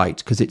make it light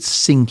because it's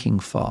sinking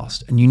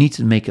fast. And you need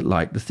to make it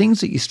light. The things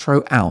that you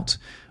throw out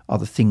are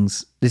the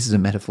things, this is a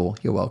metaphor,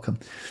 you're welcome.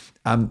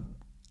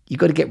 You've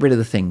got to get rid of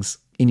the things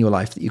in your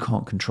life that you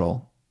can't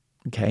control,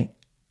 okay?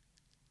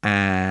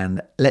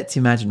 And let's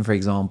imagine, for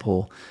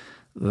example,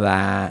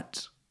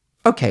 that,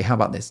 okay, how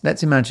about this?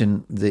 Let's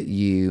imagine that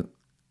you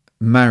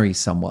marry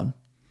someone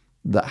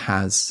that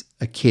has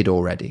a kid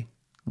already,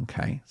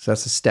 okay? So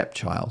that's a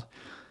stepchild.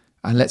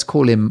 And let's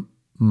call him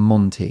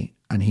Monty,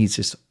 and he's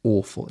just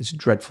awful. He's a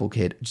dreadful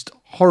kid, just a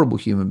horrible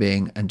human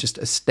being, and just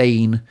a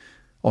stain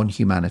on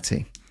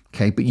humanity.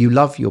 Okay, but you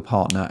love your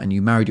partner and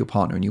you married your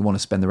partner and you want to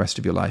spend the rest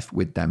of your life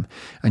with them.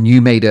 And you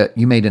made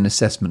an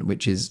assessment,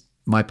 which is,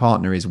 my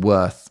partner is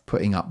worth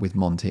putting up with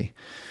Monty.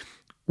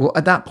 Well,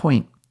 at that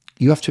point,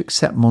 you have to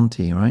accept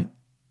Monty, right?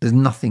 There's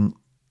nothing,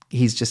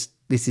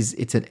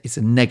 it's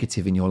a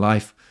negative in your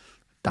life.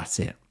 That's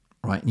it,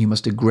 right? And you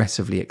must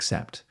aggressively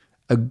accept.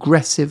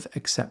 Aggressive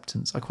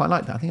acceptance. I quite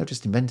like that. I think I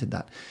just invented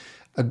that.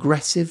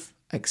 Aggressive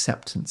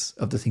acceptance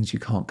of the things you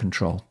can't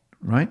control,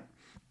 right?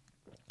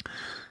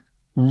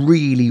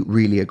 Really,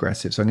 really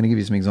aggressive. So I'm going to give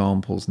you some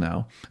examples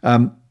now.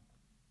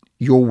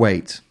 Your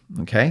weight,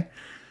 okay?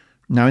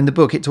 Now, in the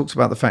book, it talks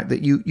about the fact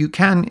that you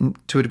can,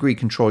 to a degree,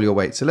 control your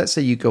weight. So let's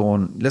say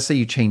let's say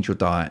you change your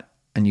diet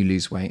and you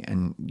lose weight,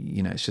 and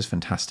it's just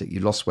fantastic. You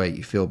lost weight,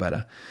 you feel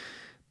better,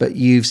 but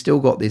you've still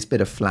got this bit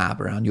of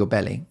flab around your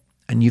belly,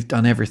 and you've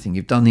done everything.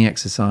 You've done the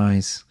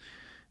exercise,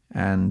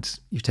 and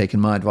you've taken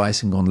my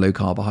advice and gone low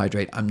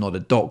carbohydrate. I'm not a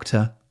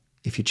doctor.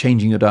 If you're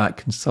changing your diet,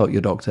 consult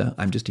your doctor.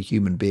 I'm just a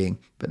human being.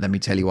 But let me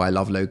tell you why I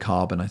love low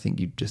carb, and I think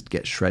you just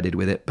get shredded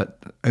with it,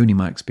 but only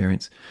my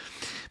experience.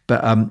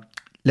 But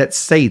let's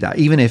say that,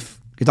 even if,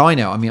 because I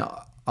know,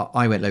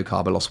 I went low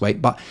carb, I lost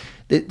weight, but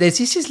there's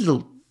this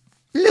little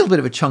bit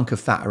of a chunk of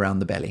fat around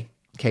the belly.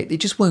 Okay, it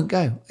just won't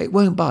go. It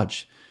won't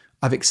budge.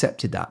 I've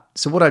accepted that.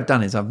 So what I've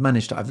done is I've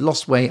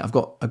lost weight. I've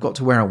got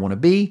to where I want to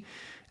be,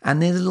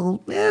 and there's a little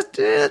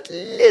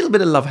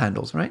bit of love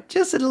handles, right?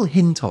 Just a little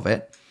hint of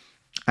it.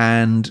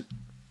 And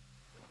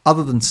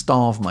other than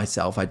starve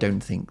myself, I don't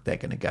think they're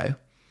going to go.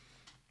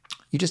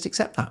 You just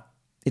accept that.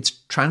 It's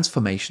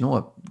transformational.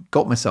 I've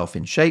got myself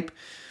in shape.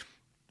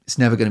 It's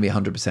never going to be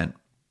 100%.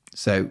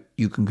 So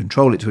you can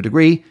control it to a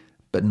degree,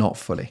 but not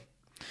fully.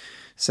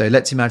 So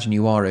let's imagine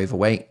you are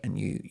overweight and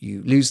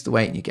you lose the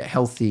weight and you get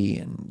healthy,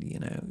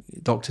 and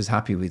doctor's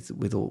happy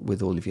with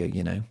all of your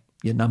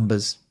your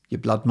numbers, your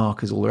blood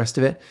markers, all the rest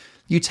of it.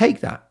 You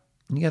take that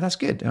and you go, that's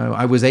good.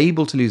 I was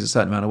able to lose a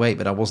certain amount of weight,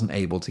 but I wasn't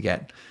able to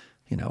get,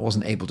 I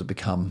wasn't able to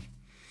become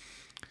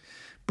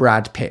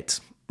Brad Pitt.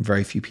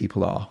 Very few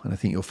people are, and I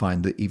think you'll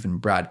find that even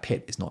Brad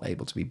Pitt is not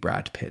able to be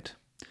Brad Pitt,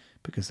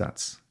 because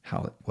that's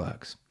how it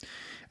works.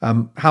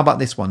 How about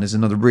this one? There's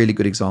another really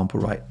good example,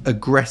 right?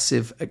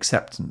 Aggressive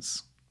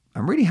acceptance.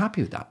 I'm really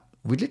happy with that.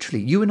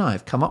 You and I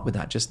have come up with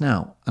that just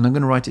now, and I'm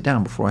going to write it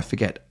down before I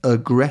forget.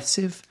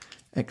 Aggressive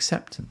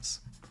acceptance.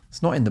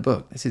 It's not in the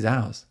book. This is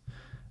ours.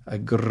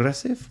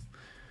 Aggressive.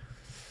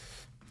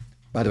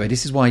 By the way,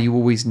 this is why you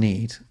always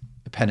need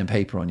a pen and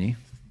paper on you.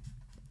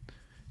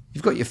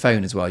 You've got your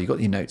phone as well. You've got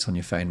your notes on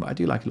your phone, but I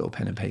do like a little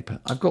pen and paper.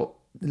 I've got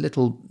a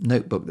little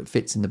notebook that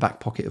fits in the back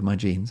pocket of my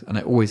jeans, and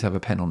I always have a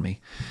pen on me.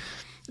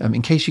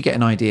 In case you get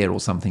an idea or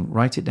something,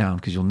 write it down,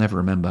 because you'll never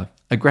remember.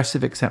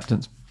 Aggressive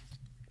acceptance.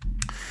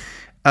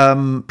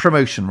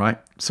 Promotion, right?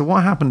 So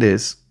what happened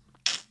is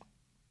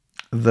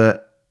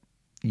that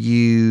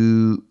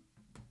you're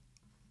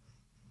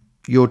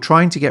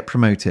trying to get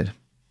promoted.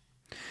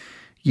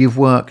 You've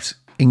worked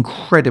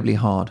incredibly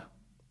hard.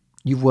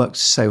 You've worked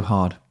so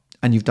hard,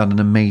 and you've done an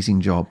amazing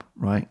job,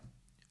 right?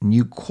 And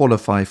you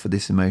qualify for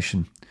this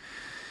emotion.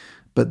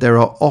 But there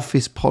are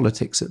office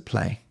politics at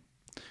play,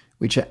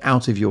 which are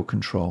out of your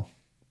control.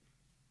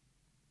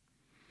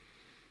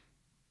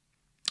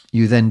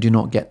 You then do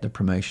not get the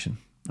promotion,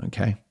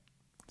 okay?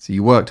 So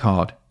you worked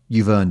hard,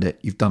 you've earned it,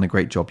 you've done a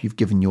great job, you've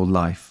given your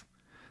life.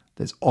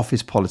 There's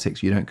office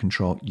politics you don't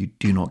control, you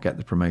do not get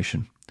the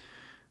promotion.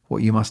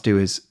 What you must do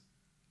is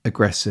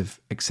aggressive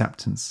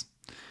acceptance.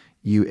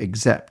 You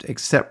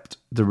accept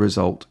the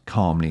result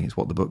calmly, is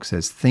what the book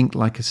says. Think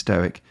like a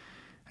Stoic,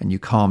 and you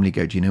calmly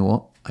go, do you know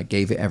what? I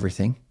gave it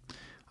everything.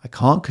 I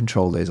can't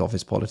control those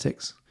office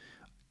politics.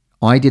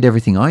 I did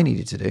everything I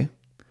needed to do.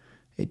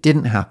 It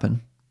didn't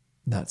happen.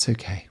 That's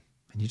okay.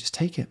 And you just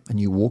take it and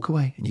you walk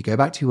away and you go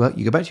back to your work.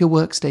 You go back to your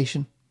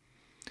workstation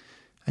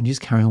and you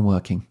just carry on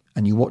working,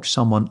 and you watch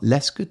someone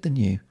less good than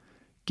you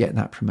get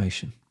that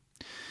promotion.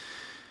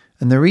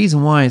 And the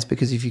reason why is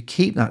because if you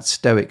keep that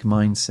Stoic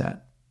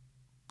mindset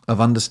of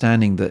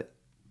understanding that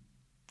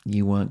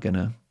you weren't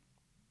gonna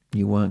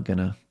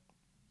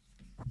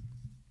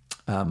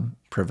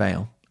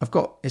prevail.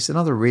 It's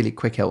another really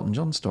quick Elton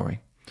John story.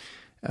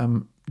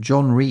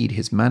 John Reid,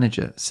 his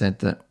manager, said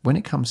that when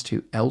it comes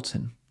to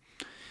Elton,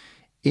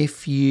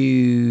 if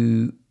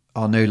you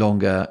are no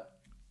longer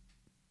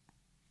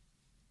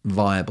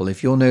viable,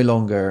 if you're no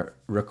longer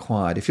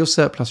required, if you're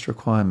surplus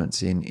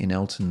requirements in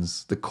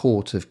Elton's, the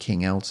court of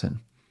King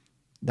Elton,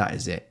 that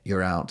is it,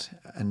 you're out.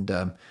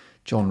 And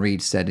John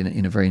Reid said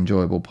in a very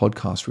enjoyable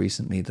podcast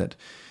recently that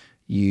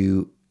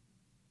you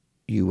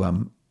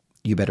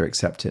better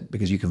accept it,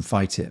 because you can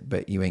fight it,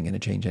 but you ain't going to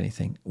change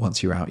anything.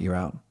 Once you're out, you're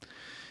out.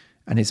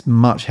 And it's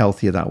much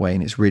healthier that way,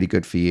 and it's really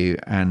good for you.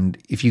 And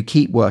if you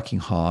keep working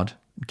hard,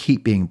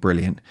 keep being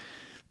brilliant,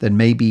 then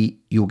maybe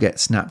you'll get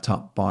snapped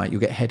up you'll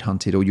get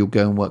headhunted, or you'll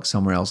go and work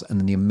somewhere else, and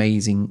then the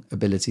amazing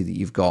ability that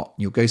you've got,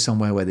 you'll go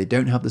somewhere where they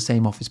don't have the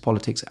same office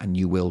politics, and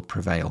you will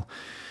prevail.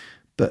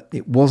 But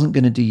it wasn't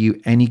going to do you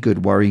any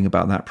good worrying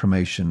about that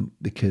promotion,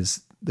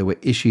 because there were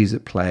issues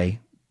at play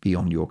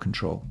beyond your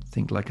control.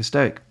 Think like a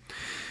Stoic.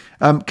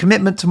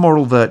 Commitment to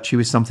moral virtue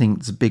is something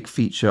that's a big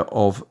feature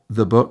of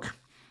the book.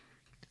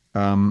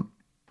 A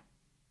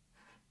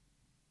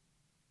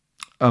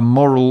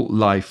moral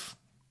life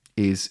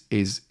is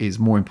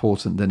more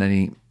important than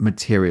any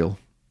material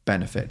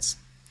benefits.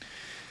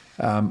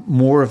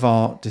 More of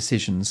our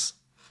decisions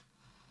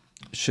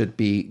should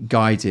be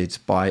guided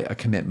by a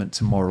commitment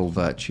to moral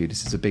virtue.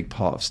 This is a big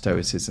part of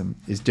Stoicism,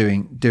 is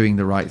doing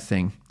the right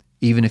thing,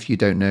 even if you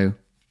don't know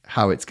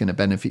how it's going to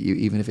benefit you,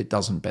 even if it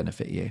doesn't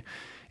benefit you.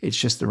 It's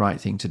just the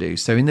right thing to do.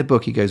 So in the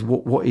book, he goes,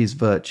 what is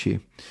virtue?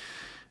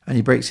 And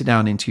he breaks it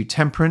down into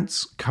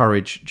temperance,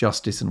 courage,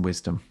 justice, and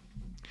wisdom.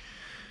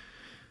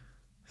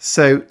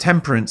 So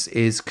temperance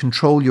is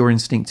control your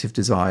instinctive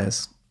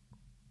desires.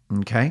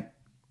 Okay.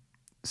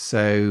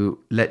 So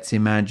let's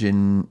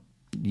imagine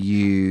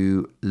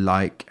you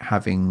like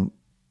having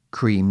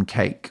cream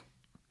cake.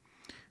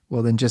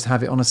 Well, then just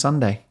have it on a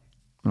Sunday.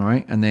 All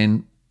right. And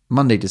then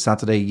Monday to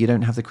Saturday, you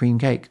don't have the cream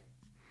cake.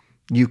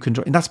 You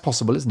control, and that's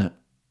possible, isn't it?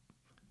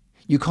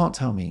 You can't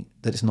tell me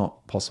that it's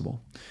not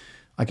possible.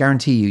 I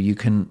guarantee you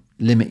can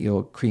limit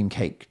your cream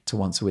cake to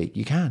once a week.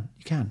 You can.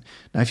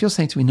 Now, if you're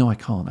saying to me, no, I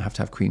can't, I have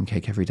to have cream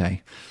cake every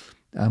day.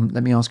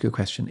 Let me ask you a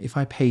question. If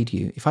I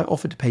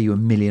offered to pay you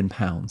 £1 million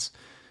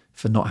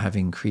for not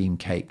having cream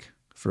cake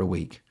for a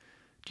week,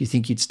 do you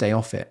think you'd stay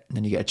off it? And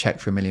then you get a check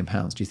for £1 million.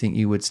 Do you think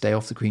you would stay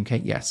off the cream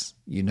cake? Yes,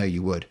 you know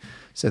you would.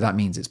 So that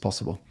means it's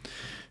possible.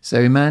 So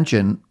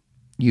imagine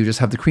you just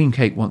have the cream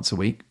cake once a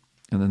week,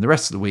 and then the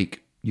rest of the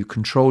week, you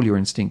control your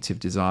instinctive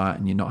desire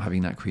and you're not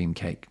having that cream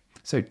cake.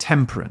 So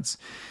temperance.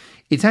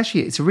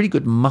 It's a really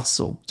good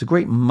muscle. It's a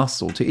great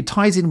muscle. It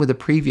ties in with a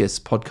previous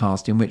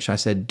podcast in which I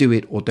said, do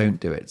it or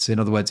don't do it. So in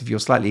other words, if you're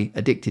slightly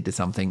addicted to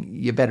something,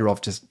 you're better off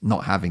just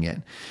not having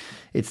it.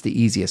 It's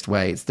the easiest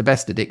way. It's the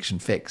best addiction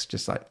fix,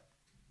 just like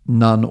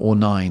none or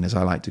nine, as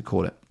I like to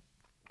call it.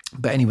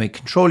 But anyway,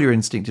 control your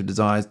instinctive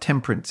desires.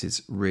 Temperance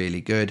is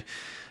really good.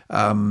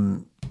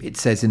 It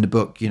says in the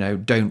book,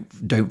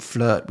 don't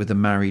flirt with a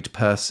married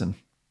person,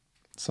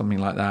 something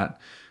like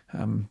that.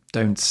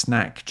 Don't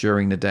snack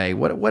during the day,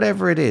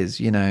 whatever it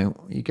is. You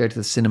go to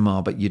the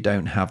cinema, but you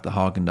don't have the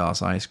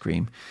Haagen-Dazs ice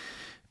cream.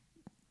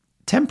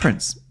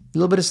 Temperance, a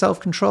little bit of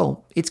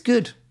self-control. It's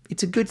good.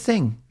 It's a good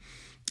thing.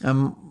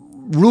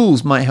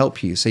 Rules might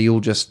help you. So you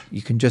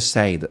can just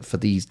say that for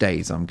these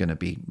days, I'm going to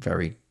be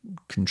very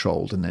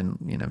controlled. And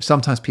then,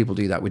 sometimes people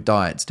do that with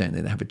diets, don't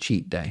they? They have a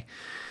cheat day.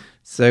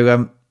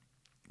 So,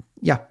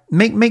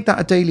 make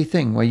that a daily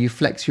thing where you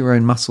flex your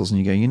own muscles and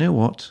you go, you know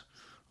what?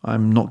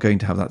 I'm not going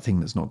to have that thing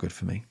that's not good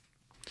for me.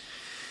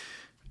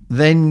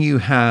 Then you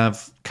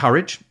have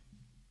courage,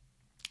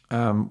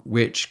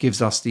 which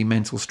gives us the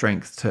mental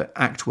strength to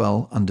act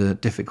well under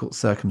difficult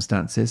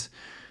circumstances.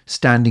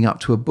 Standing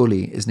up to a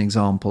bully is an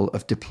example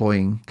of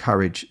deploying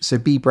courage. So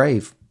be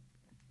brave.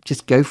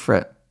 Just go for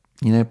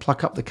it.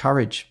 Pluck up the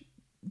courage.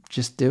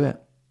 Just do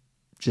it.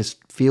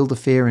 Just feel the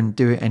fear and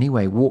do it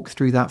anyway. Walk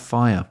through that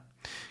fire.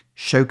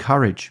 Show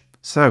courage.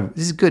 So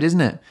this is good,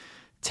 isn't it?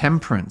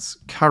 Temperance,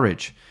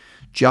 courage,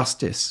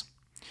 justice,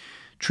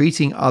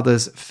 treating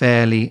others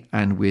fairly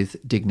and with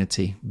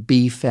dignity.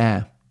 Be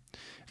fair.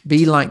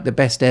 Be like the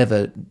best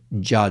ever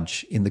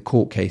judge in the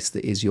court case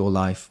that is your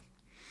life.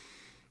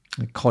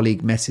 A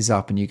colleague messes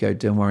up and you go,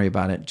 don't worry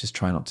about it. Just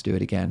try not to do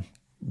it again.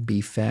 Be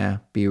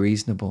fair. Be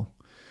reasonable.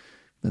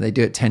 When they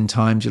do it 10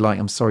 times, you're like,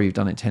 I'm sorry, you've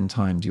done it 10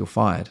 times. You're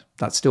fired.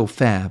 That's still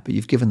fair, but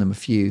you've given them a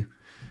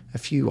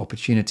few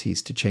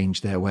opportunities to change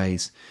their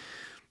ways.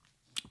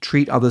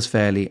 Treat others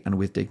fairly and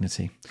with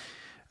dignity.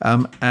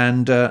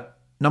 And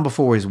number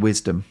 4 is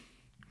wisdom.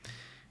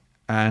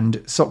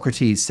 And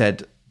Socrates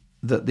said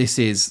that this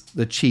is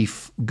the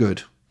chief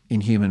good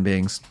in human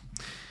beings.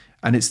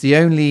 And it's the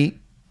only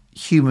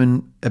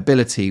human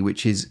ability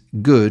which is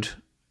good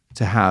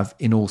to have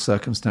in all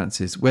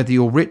circumstances. Whether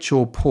you're rich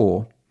or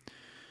poor,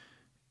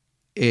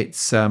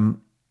 it's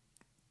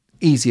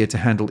easier to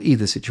handle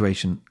either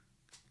situation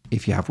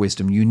if you have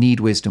wisdom. You need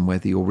wisdom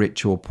whether you're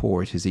rich or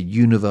poor. It is a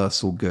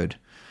universal good.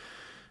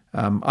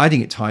 I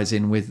think it ties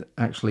in with,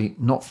 actually,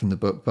 not from the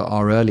book, but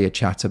our earlier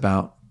chat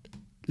about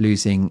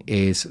losing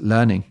is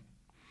learning.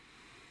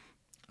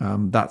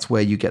 That's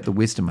where you get the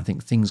wisdom. I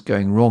think things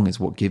going wrong is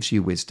what gives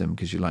you wisdom,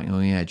 because you're like, oh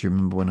yeah, do you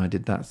remember when I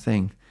did that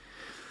thing?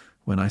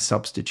 When I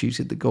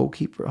substituted the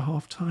goalkeeper at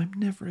halftime?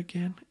 Never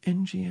again.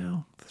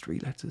 NGL. 3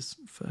 letters,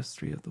 first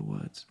 3 of the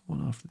words,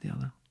 one after the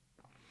other.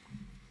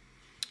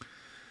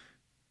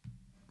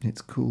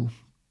 It's cool.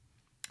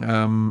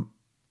 And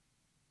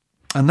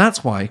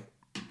that's why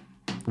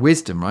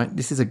wisdom, right?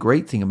 This is a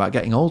great thing about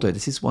getting older.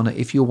 This is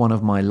if you're one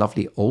of my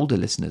lovely older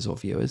listeners or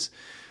viewers,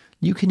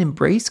 you can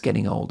embrace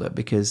getting older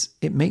because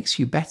it makes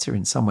you better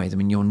in some ways. I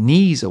mean, your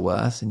knees are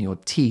worse and your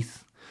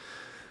teeth,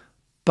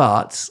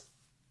 but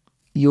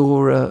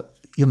your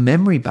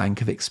memory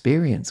bank of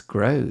experience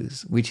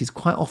grows, which is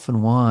quite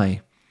often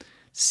why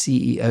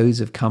CEOs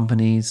of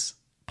companies,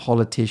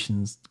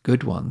 politicians,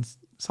 good ones,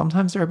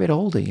 sometimes they're a bit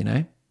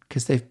older,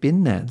 because they've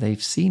been there,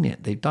 they've seen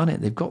it, they've done it,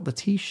 they've got the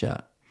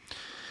t-shirt.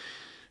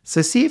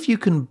 So see if you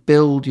can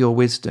build your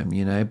wisdom,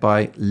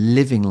 by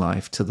living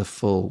life to the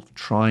full,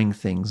 trying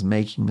things,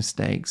 making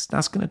mistakes.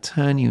 That's going to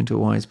turn you into a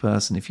wise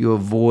person. If you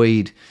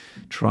avoid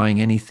trying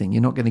anything,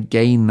 you're not going to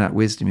gain that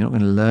wisdom. You're not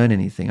going to learn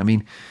anything. I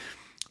mean,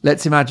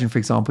 let's imagine, for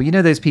example,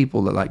 those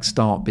people that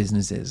start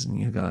businesses, and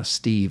you've got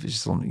Steve is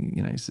just on,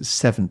 it's the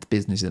 7th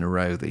business in a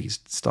row that he's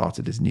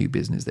started his new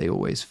business. They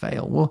always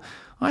fail. Well,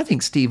 I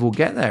think Steve will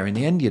get there in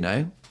the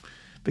end,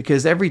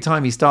 because every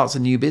time he starts a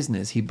new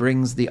business, he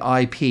brings the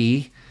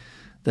IP,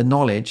 the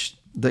knowledge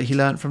that he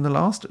learned from the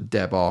last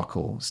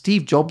debacle.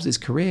 Steve Jobs'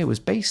 career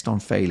was based on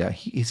failure.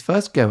 His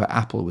first go at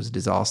Apple was a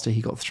disaster. He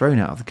got thrown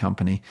out of the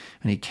company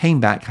and he came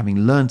back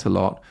having learned a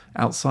lot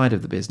outside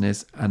of the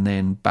business, and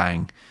then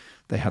bang,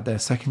 they had their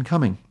second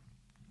coming.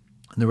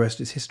 And the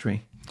rest is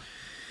history.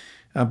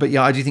 But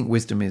yeah, I do think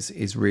wisdom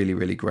is really,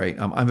 really great.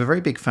 I'm a very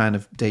big fan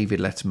of David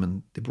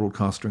Letterman, the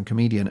broadcaster and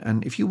comedian.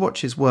 And if you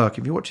watch his work,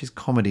 if you watch his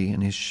comedy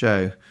and his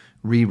show,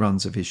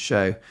 reruns of his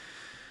show,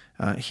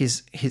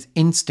 his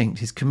instinct,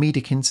 his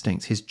comedic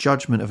instincts, his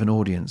judgment of an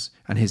audience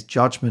and his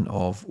judgment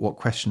of what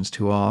questions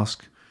to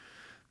ask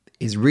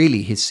is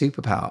really his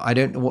superpower. I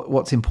don't know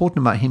what's important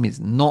about him is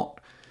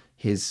not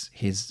his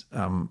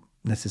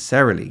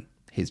necessarily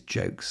his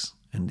jokes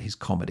and his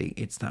comedy.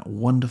 It's that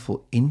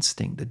wonderful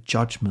instinct, the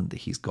judgment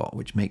that he's got,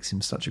 which makes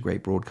him such a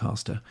great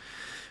broadcaster.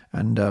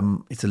 And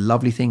it's a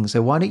lovely thing.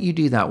 So why don't you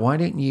do that? Why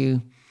don't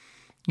you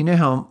know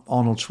how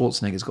Arnold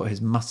Schwarzenegger's got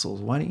his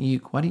muscles? Why don't you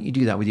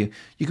do that with you?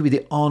 You could be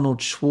the Arnold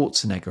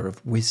Schwarzenegger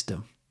of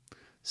wisdom.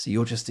 So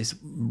you're just this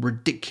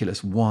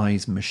ridiculous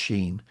wise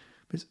machine.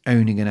 But it's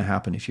only going to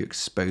happen if you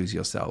expose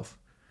yourself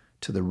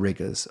to the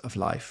rigors of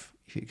life.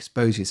 If you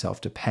expose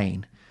yourself to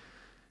pain,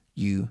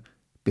 you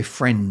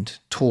befriend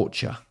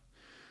torture.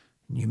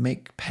 You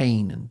make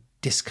pain and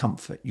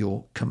discomfort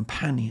your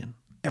companion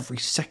every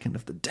second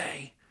of the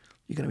day.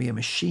 You're going to be a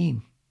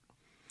machine.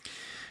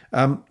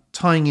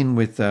 Tying in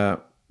with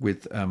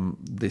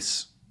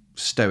this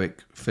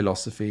Stoic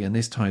philosophy, and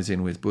this ties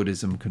in with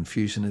Buddhism,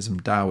 Confucianism,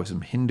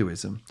 Taoism,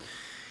 Hinduism,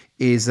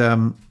 is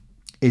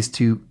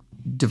to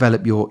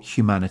develop your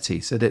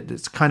humanity. So that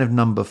it's kind of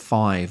number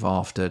 5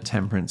 after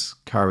temperance,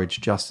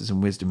 courage, justice,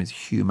 and wisdom is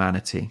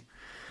humanity.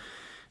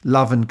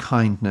 Love and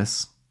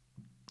kindness,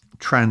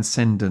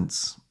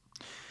 transcendence,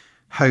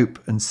 hope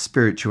and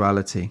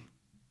spirituality,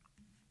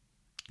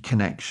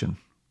 connection.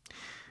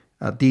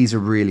 These are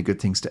really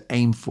good things to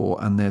aim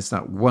for. And there's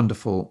that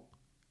wonderful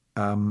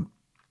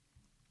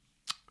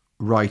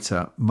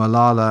writer,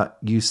 Malala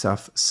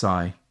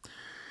Yousafzai,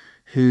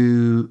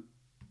 who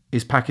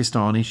is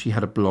Pakistani. She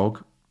had a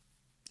blog.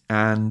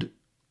 And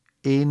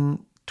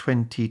in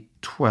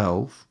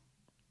 2012,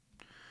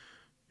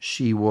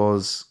 she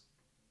was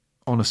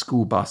on a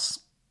school bus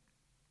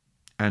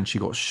and she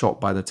got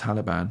shot by the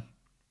Taliban.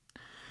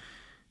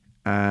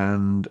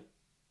 And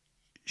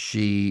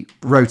she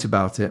wrote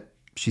about it.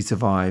 She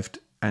survived,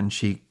 and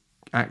she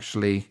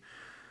actually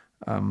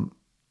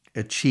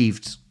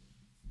achieved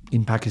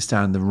in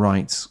Pakistan the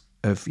rights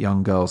of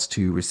young girls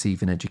to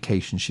receive an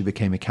education. She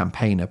became a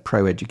campaigner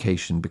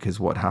pro-education because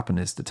what happened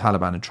is the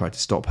Taliban had tried to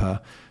stop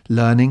her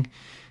learning,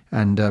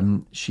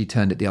 and she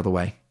turned it the other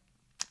way.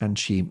 And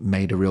she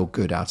made a real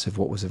good out of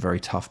what was a very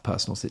tough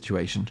personal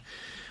situation.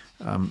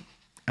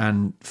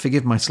 And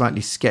forgive my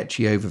slightly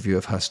sketchy overview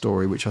of her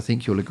story, which I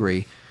think you'll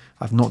agree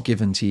I've not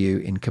given to you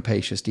in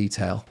capacious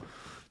detail.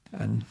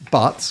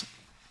 But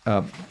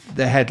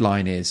the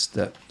headline is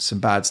that some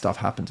bad stuff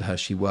happened to her.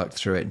 She worked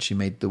through it and she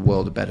made the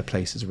world a better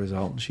place as a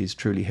result. She's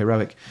truly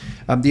heroic.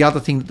 The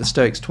other thing that the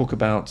Stoics talk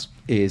about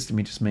is, let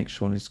me just make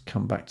sure, let's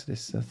come back to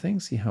this thing,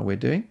 see how we're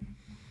doing.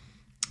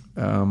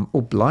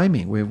 Oh,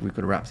 blimey, we've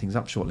got to wrap things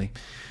up shortly.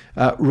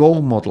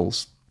 Role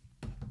models.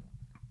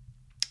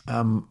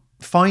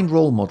 Find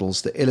role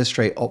models that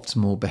illustrate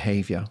optimal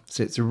behavior.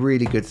 So it's a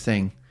really good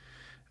thing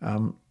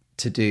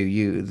to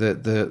do.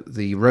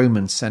 The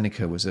Roman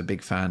Seneca was a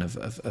big fan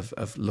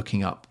of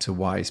looking up to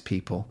wise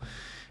people.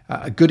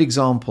 A good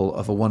example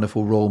of a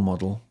wonderful role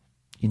model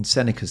in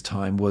Seneca's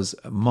time was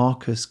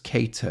Marcus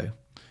Cato,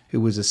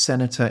 who was a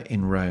senator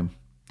in Rome.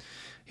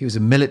 He was a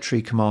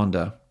military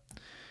commander,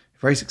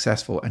 very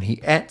successful, and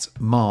he ate,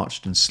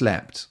 marched, and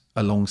slept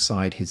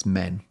alongside his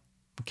men.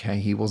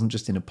 Okay, he wasn't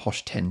just in a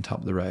posh tent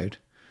up the road.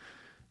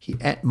 He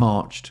ate,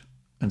 marched,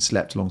 and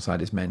slept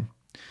alongside his men.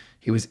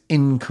 He was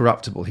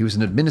incorruptible. He was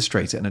an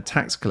administrator and a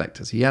tax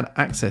collector. So he had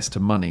access to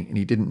money and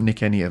he didn't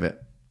nick any of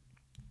it.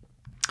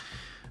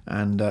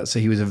 And so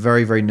he was a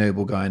very, very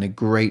noble guy and a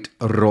great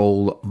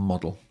role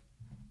model.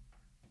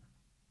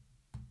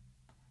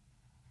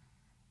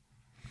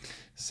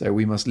 So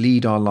we must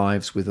lead our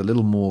lives with a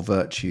little more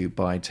virtue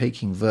by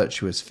taking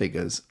virtuous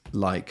figures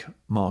like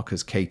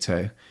Marcus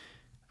Cato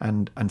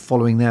and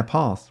following their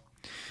path.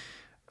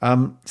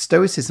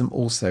 Stoicism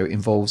also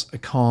involves a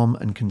calm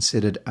and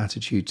considered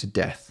attitude to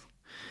death.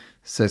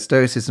 So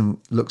Stoicism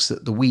looks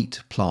at the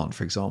wheat plant,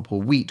 for example.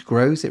 Wheat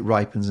grows, it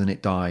ripens, and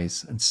it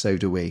dies, and so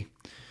do we.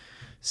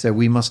 So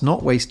we must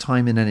not waste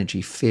time and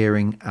energy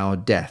fearing our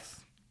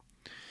death.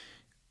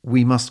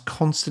 We must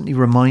constantly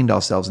remind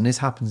ourselves, and this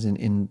happens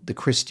in the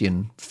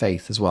Christian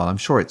faith as well. I'm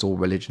sure it's all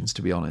religions,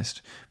 to be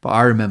honest. But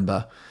I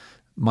remember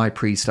my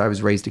priest, I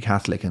was raised a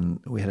Catholic, and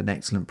we had an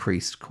excellent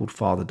priest called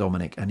Father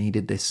Dominic, and he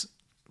did this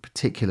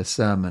particular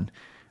sermon,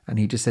 and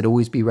he just said,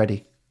 always be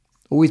ready.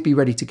 Always be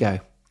ready to go.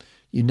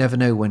 You never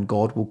know when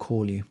God will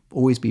call you.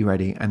 Always be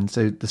ready. And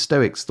so the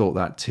Stoics thought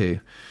that too.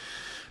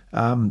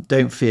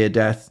 Don't fear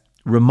death.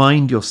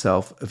 Remind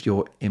yourself of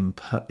your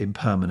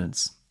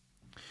impermanence.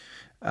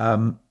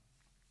 Going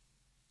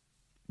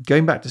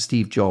back to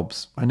Steve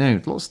Jobs. I know,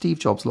 a lot of Steve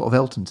Jobs, a lot of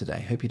Elton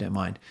today. Hope you don't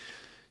mind.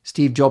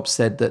 Steve Jobs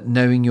said that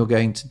knowing you're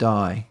going to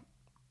die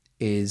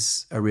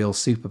is a real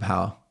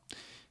superpower.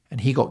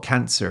 And he got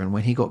cancer. And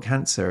when he got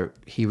cancer,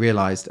 he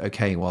realized,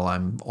 okay, well,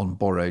 I'm on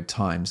borrowed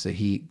time. So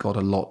he got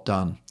a lot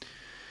done.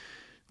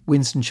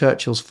 Winston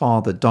Churchill's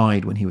father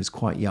died when he was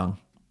quite young.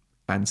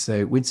 And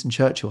so Winston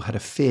Churchill had a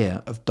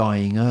fear of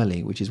dying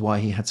early, which is why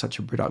he had such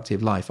a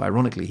productive life.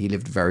 Ironically, he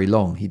lived very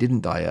long. He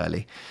didn't die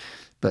early.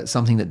 But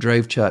something that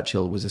drove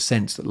Churchill was a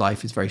sense that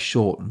life is very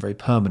short and very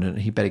permanent,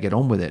 and he better get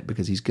on with it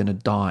because he's going to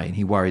die. And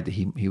he worried that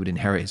he would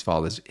inherit his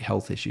father's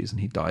health issues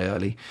and he'd die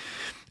early.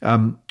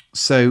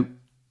 So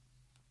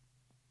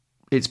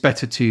it's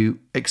better to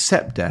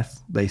accept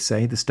death, they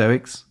say, the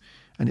Stoics,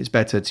 and it's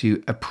better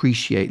to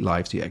appreciate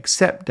life, to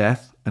accept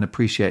death and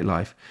appreciate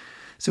life.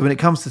 So when it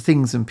comes to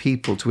things and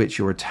people to which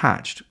you're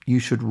attached, you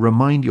should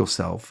remind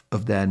yourself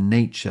of their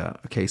nature.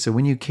 Okay, so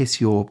when you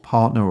kiss your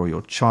partner or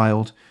your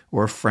child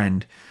or a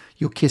friend,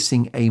 you're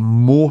kissing a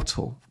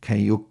mortal. Okay,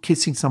 you're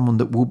kissing someone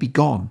that will be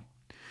gone.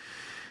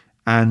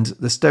 And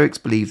the Stoics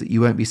believe that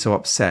you won't be so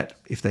upset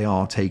if they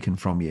are taken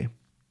from you.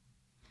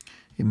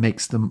 It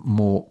makes them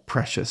more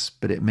precious,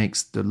 but it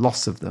makes the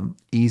loss of them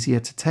easier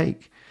to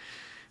take.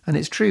 And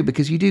it's true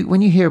because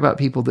when you hear about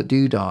people that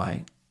do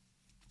die,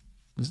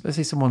 let's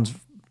say someone's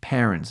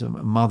parents, a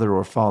mother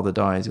or a father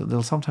dies,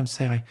 they'll sometimes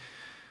say,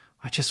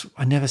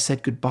 I never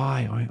said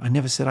goodbye, or I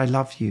never said I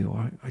love you,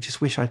 or I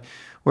just wish I'd.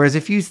 Whereas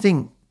if you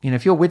think,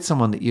 if you're with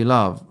someone that you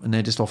love and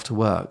they're just off to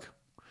work,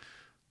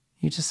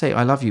 you just say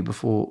I love you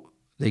before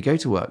they go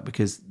to work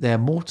because they're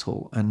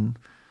mortal and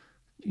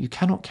you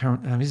cannot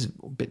count. This is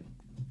a bit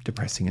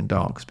depressing and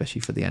dark,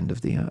 especially for the end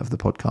of the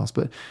podcast.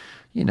 But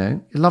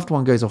your loved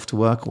one goes off to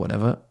work or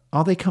whatever.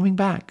 Are they coming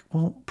back?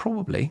 Well,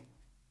 probably,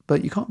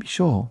 but you can't be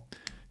sure.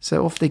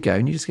 So off they go,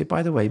 and you just go,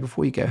 by the way,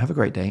 before you go, have a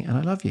great day, and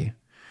I love you.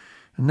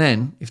 And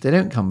then, if they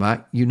don't come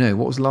back,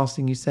 what was the last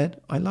thing you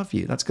said? I love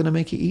you. That's going to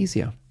make it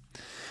easier.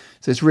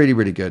 So it's really,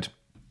 really good.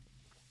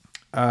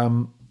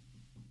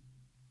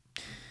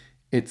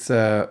 It's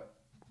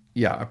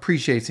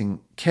appreciating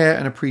care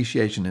and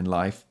appreciation in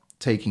life,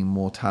 taking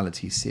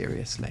mortality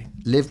seriously.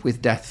 Live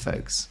with death,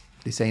 folks.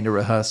 This ain't a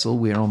rehearsal.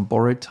 We're on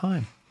borrowed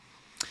time.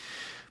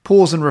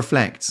 Pause and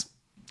reflect.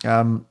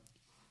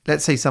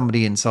 Let's say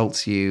somebody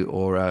insults you,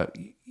 or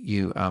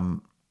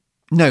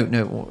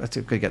let's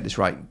go get this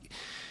right.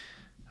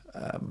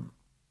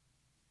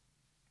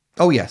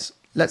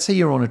 Let's say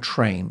you're on a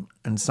train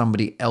and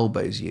somebody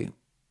elbows you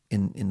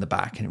in the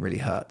back and it really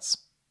hurts.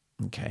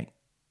 Okay.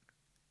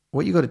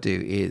 What you've got to do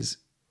is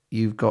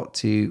you've got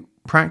to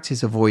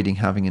practice avoiding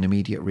having an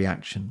immediate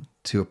reaction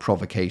to a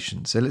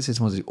provocation. So let's say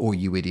someone says, oh,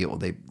 you idiot, or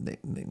they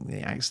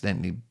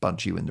accidentally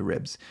bunch you in the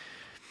ribs.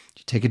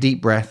 You take a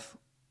deep breath.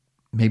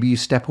 Maybe you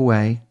step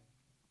away.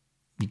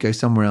 You go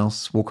somewhere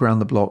else, walk around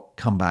the block,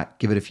 come back,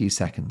 give it a few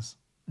seconds.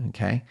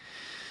 Okay.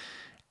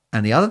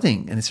 And the other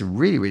thing, and it's a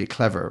really, really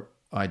clever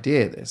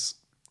idea, this,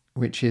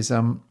 which is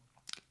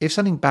if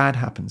something bad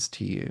happens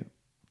to you,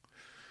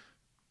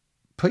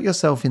 put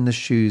yourself in the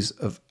shoes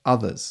of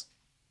others.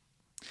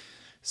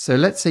 So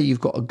let's say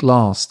you've got a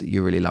glass that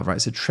you really love, right?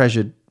 It's a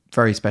treasured,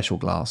 very special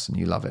glass and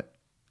you love it.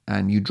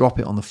 And you drop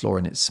it on the floor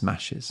and it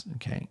smashes.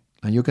 Okay.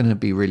 And you're going to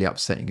be really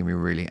upset. You're going to be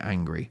really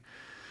angry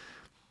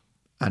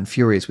and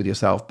furious with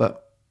yourself.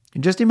 But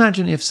just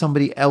imagine if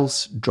somebody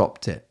else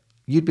dropped it.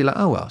 You'd be like,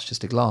 oh, well, it's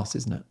just a glass,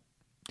 isn't it?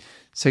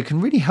 So it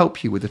can really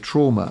help you with the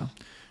trauma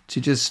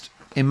to just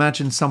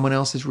imagine someone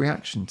else's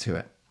reaction to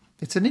it.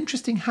 It's an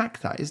interesting hack,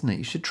 that, isn't it?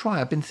 You should try.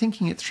 I've been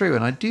thinking it through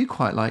and I do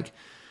quite like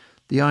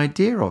the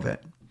idea of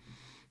it.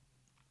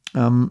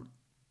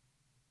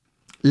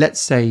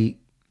 Let's say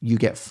you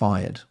get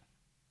fired,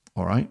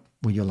 all right?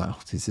 Well, you're like, oh,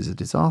 this is a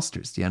disaster.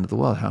 It's the end of the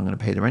world. How am I going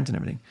to pay the rent and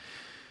everything?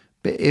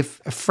 But if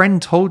a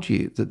friend told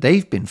you that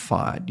they've been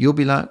fired, you'll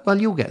be like,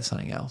 well, you'll get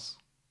something else.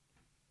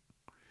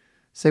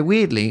 So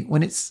weirdly,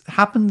 when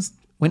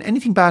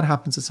anything bad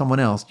happens to someone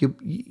else,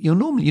 you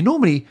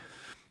normally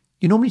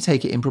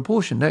take it in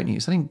proportion, don't you?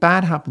 Something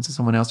bad happens to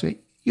someone else,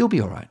 you'll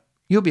be all right.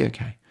 You'll be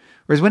okay.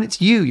 Whereas when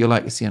it's you, you're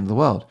like, it's the end of the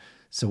world.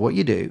 So what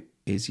you do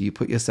is you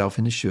put yourself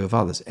in the shoe of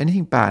others.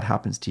 Anything bad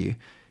happens to you,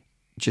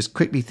 just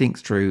quickly think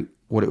through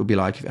what it would be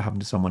like if it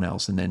happened to someone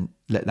else, and then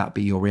let that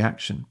be your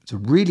reaction. It's a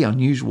really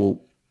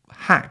unusual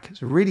hack.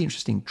 It's a really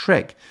interesting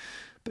trick,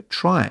 but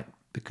try it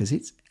because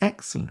it's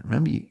excellent.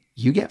 Remember,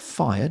 you get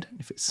fired.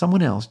 If it's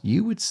someone else,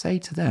 you would say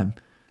to them,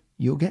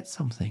 you'll get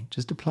something.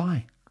 Just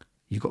apply.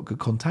 You've got good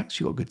contacts.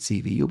 You've got a good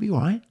CV. You'll be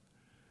all right.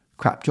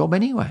 Crap job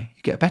anyway.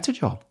 You get a better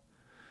job.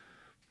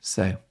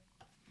 So,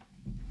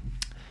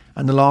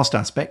 and the last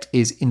aspect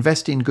is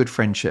invest in good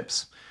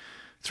friendships.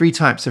 3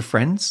 types of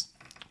friends.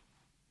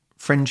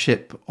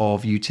 Friendship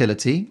of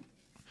utility,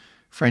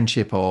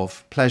 friendship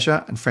of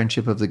pleasure, and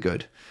friendship of the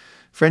good.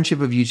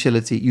 Friendship of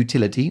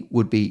utility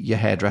would be your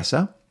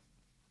hairdresser.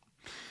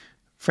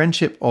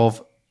 Friendship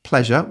of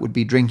pleasure would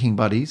be drinking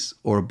buddies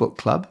or a book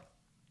club.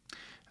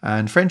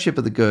 And friendship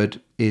of the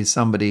good is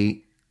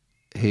somebody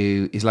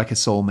who is like a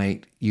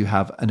soulmate. You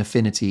have an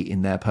affinity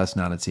in their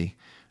personality.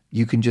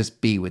 You can just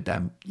be with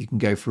them. You can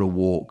go for a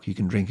walk. You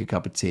can drink a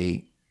cup of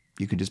tea.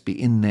 You can just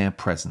be in their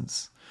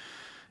presence.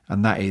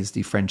 And that is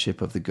the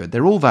friendship of the good.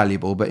 They're all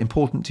valuable, but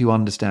important to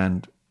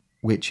understand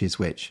which is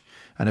which.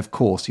 And of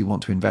course, you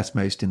want to invest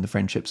most in the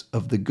friendships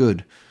of the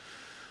good.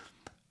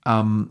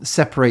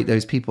 separate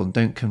those people and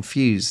don't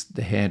confuse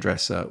the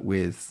hairdresser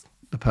with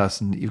the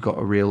person that you've got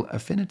a real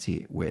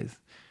affinity with,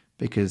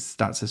 because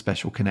that's a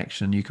special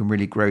connection. You can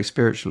really grow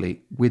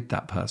spiritually with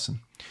that person.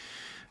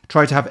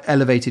 Try to have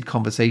elevated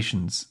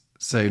conversations.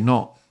 So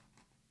not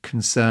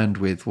concerned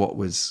with what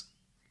was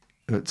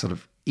sort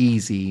of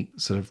easy,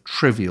 sort of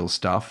trivial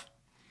stuff,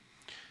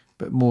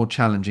 but more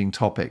challenging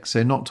topics.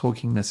 So not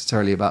talking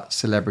necessarily about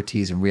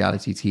celebrities and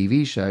reality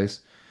TV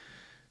shows,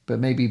 but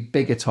maybe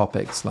bigger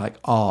topics like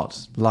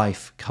art,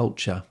 life,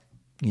 culture,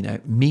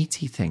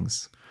 meaty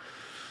things.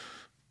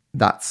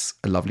 That's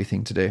a lovely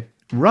thing to do.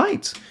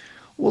 Right.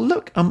 Well,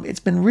 look, it's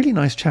been really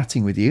nice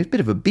chatting with you. It's a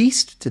bit of a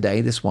beast today,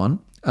 this one.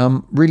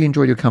 Really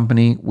enjoyed your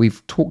company.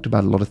 We've talked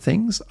about a lot of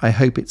things. I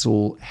hope it's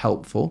all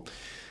helpful.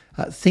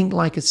 Think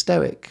like a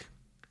Stoic.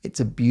 It's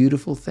a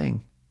beautiful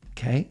thing.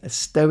 Okay, a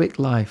Stoic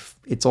life.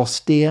 It's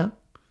austere,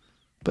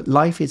 but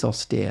life is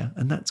austere,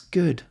 and that's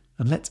good.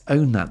 And let's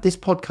own that. This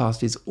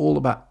podcast is all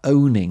about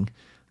owning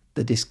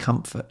the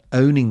discomfort,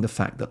 owning the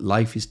fact that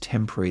life is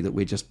temporary, that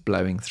we're just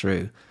blowing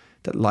through,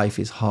 that life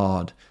is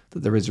hard,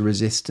 that there is a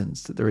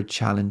resistance, that there are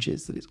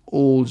challenges, that it's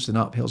all just an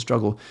uphill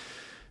struggle.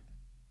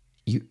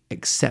 You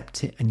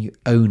accept it and you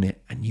own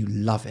it and you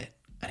love it,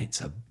 and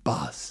it's a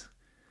buzz.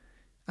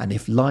 And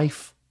if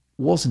life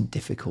wasn't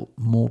difficult,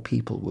 more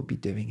people would be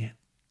doing it.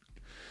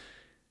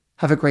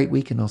 Have a great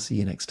week, and I'll see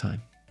you next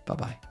time.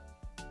 Bye-bye.